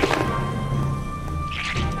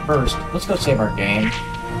 First, let's go save our game.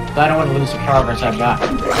 I don't want to lose the progress I've got.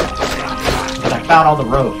 But I found all the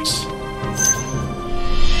ropes.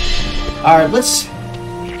 Alright,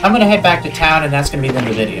 I'm gonna head back to town and that's gonna be the end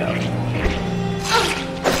of the video.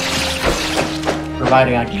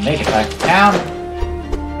 Providing I can make it back to town.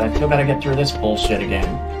 But I still gotta get through this bullshit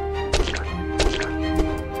again.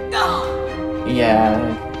 Yeah.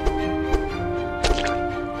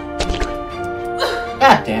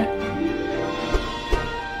 God damn it.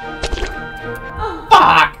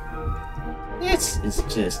 Fuck! This is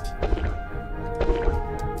just...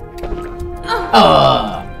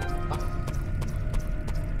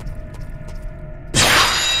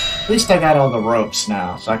 At least I got all the ropes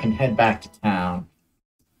now, so I can head back to town.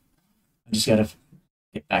 I just gotta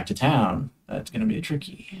get back to town. That's gonna be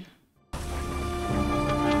tricky.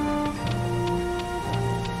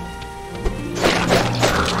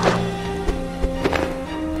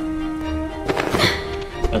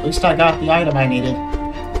 At least I got the item I needed.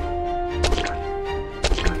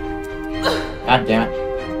 God damn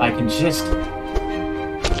it. I can just...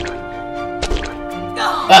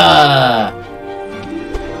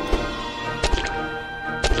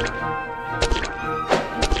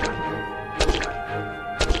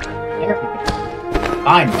 There we go.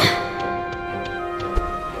 Finally.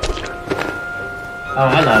 Oh,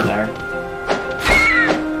 hello there.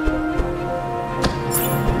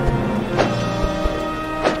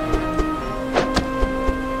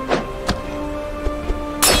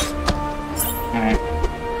 Alright,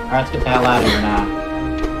 let's get the hell out of here now.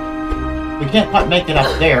 We can't quite make it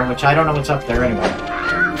up there, which I don't know what's up there anyway.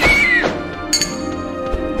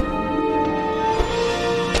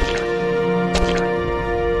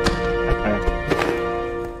 Okay.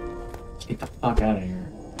 fuck out of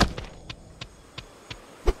here.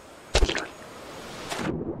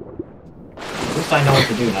 At least I know what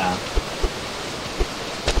to do now.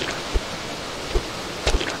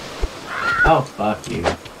 Oh, fuck you.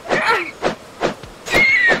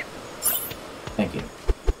 Thank you.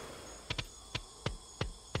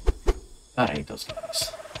 God, I hate those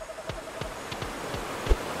guys.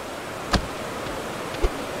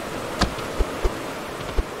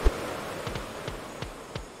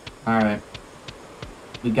 Alright.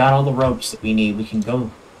 We got all the ropes that we need. We can go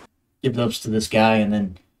give those to this guy, and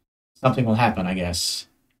then something will happen, I guess.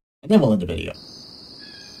 And then we'll end the video.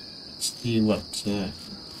 Let's see what...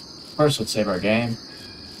 First, let's save our game.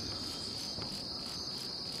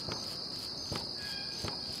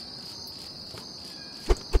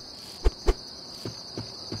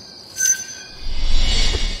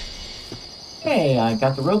 Hey, I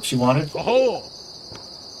got the ropes you wanted. Oh!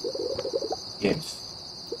 Yes.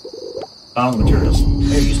 Found the materials.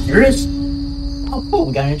 Are you serious? Oh, cool,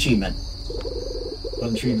 we got an achievement.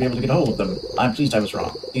 Wasn't sure you'd be able to get a hold of them. I'm pleased I was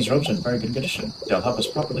wrong. These ropes are in very good condition. They'll help us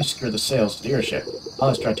properly secure the sails to the airship.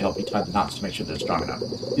 Alias tried to help me tie the knots to make sure they're strong enough.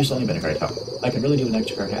 You've certainly been a great help. I can really do an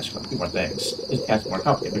extra pair of hands for a few more things. This task is more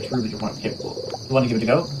complicated, but prove that you're more capable. You want to give it a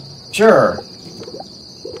go? Sure!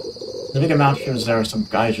 The big mountains, there are some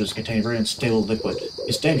geysers containing very unstable liquid.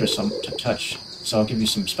 It's dangerous to touch, so I'll give you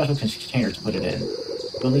some special containers to put it in.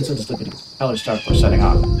 You'll need this liquid to color start before setting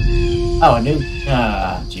off. Oh, a new...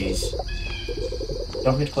 jeez.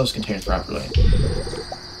 Don't forget to close containers properly.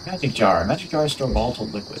 Magic jar. Magic jars store volatile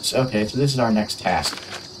liquids. Okay, so this is our next task.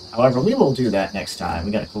 However, we will do that next time.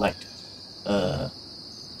 We gotta collect...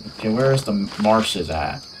 Okay, where's the marshes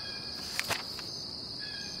at?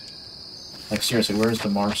 Like, seriously, where's the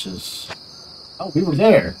marshes? Oh, we were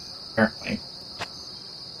there, apparently.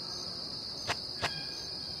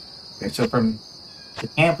 Okay, so from the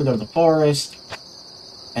camp, we go to the forest,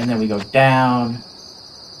 and then we go down,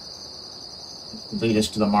 lead us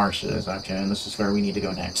to the marshes. Okay, and this is where we need to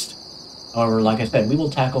go next. However, like I said, we will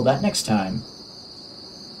tackle that next time.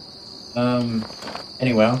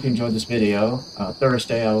 Anyway, I hope you enjoyed this video.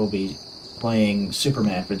 Thursday, I will be playing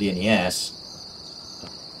Superman for the NES.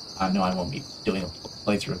 No, I won't be doing a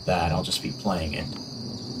playthrough of that. I'll just be playing it.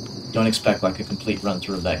 Don't expect like a complete run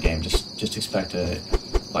through of that game. Just expect a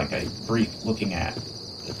brief looking at it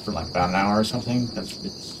for like about an hour or something, because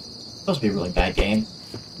it's supposed to be a really bad game.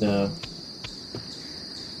 I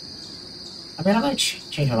mean, I might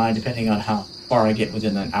change my mind depending on how far I get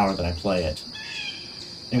within an hour that I play it.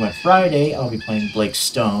 Anyway, Friday I'll be playing Blake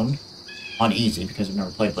Stone on easy because I've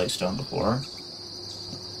never played Blake Stone before.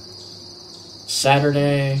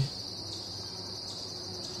 Saturday,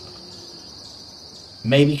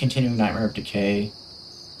 maybe continuing Nightmare of Decay.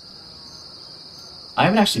 I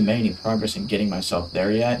haven't actually made any progress in getting myself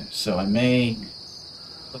there yet, so I may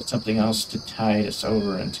put something else to tide us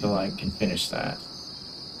over until I can finish that.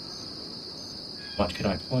 What could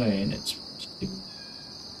I play? And it's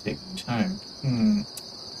take time. I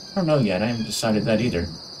don't know yet. I haven't decided that either.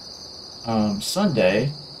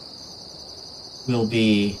 Sunday will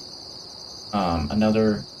be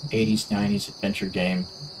another 80s, 90s adventure game.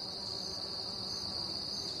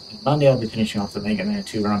 And Monday I'll be finishing off the Mega Man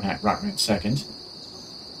 2 Rockman 2nd.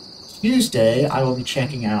 Tuesday I will be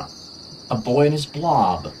checking out A Boy and His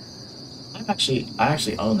Blob. I actually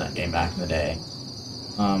owned that game back in the day.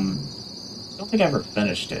 I don't think I ever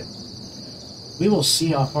finished it. We will see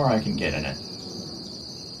how far I can get in it.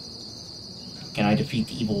 Can I defeat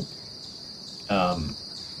the evil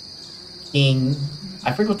king?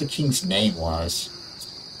 I forget what the king's name was.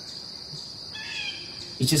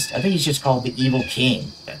 I think he's just called the Evil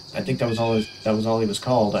King. I think that was all he was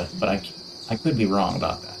called, but I could be wrong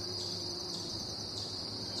about that.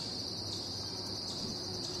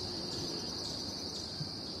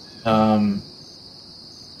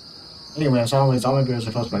 Anyway, as always, all my videos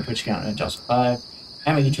are posted on my Twitch account at Just5,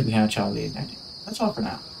 and my YouTube account, Child890. That's all for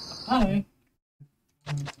now. Bye!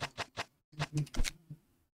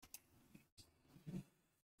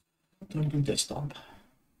 Don't do this, stop.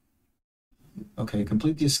 Okay,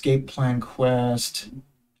 complete the escape plan quest.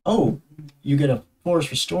 Oh, you get a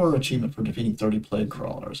Forest Restorer achievement for defeating 30 plague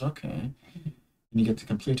crawlers. Okay. And you get the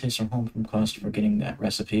complete taste from home from quest for getting that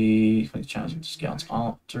recipe. Complete challenge with Scout's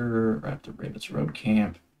Altar, wrap the Rabbit's Road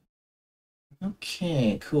Camp.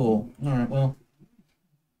 Okay, cool. Alright, well.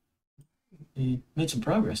 We made some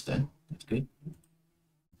progress then. That's good.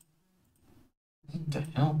 What the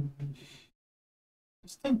hell?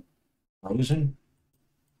 This thing frozen?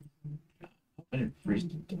 I didn't freeze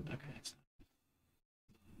it. Okay.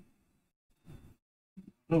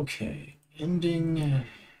 Okay. Ending.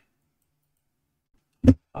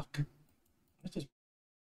 Fuck.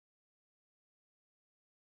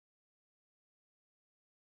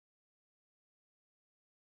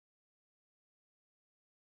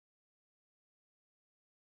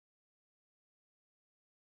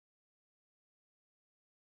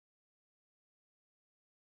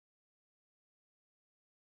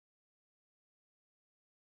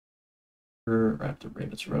 We're at the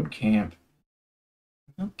Rabbit's Road camp.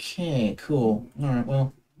 Okay, cool. Alright,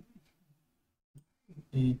 well.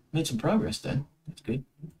 We made some progress then. That's good.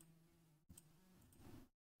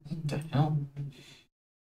 What the hell?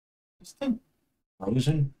 This thing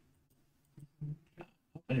frozen?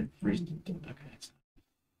 I didn't freeze it.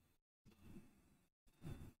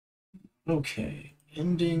 Okay.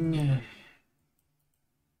 Ending.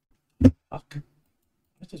 Fuck.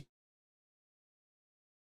 What's this?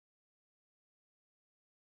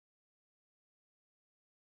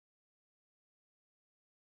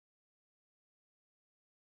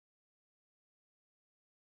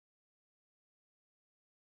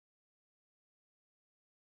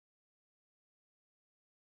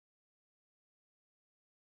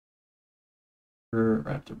 We're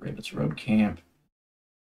at the Rabbit's Road camp.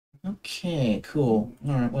 Okay, cool.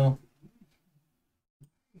 Alright, well.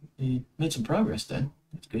 We made some progress then.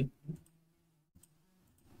 That's good.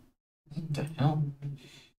 What the hell?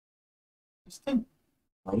 This thing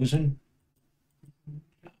frozen?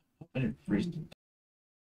 I didn't freeze it.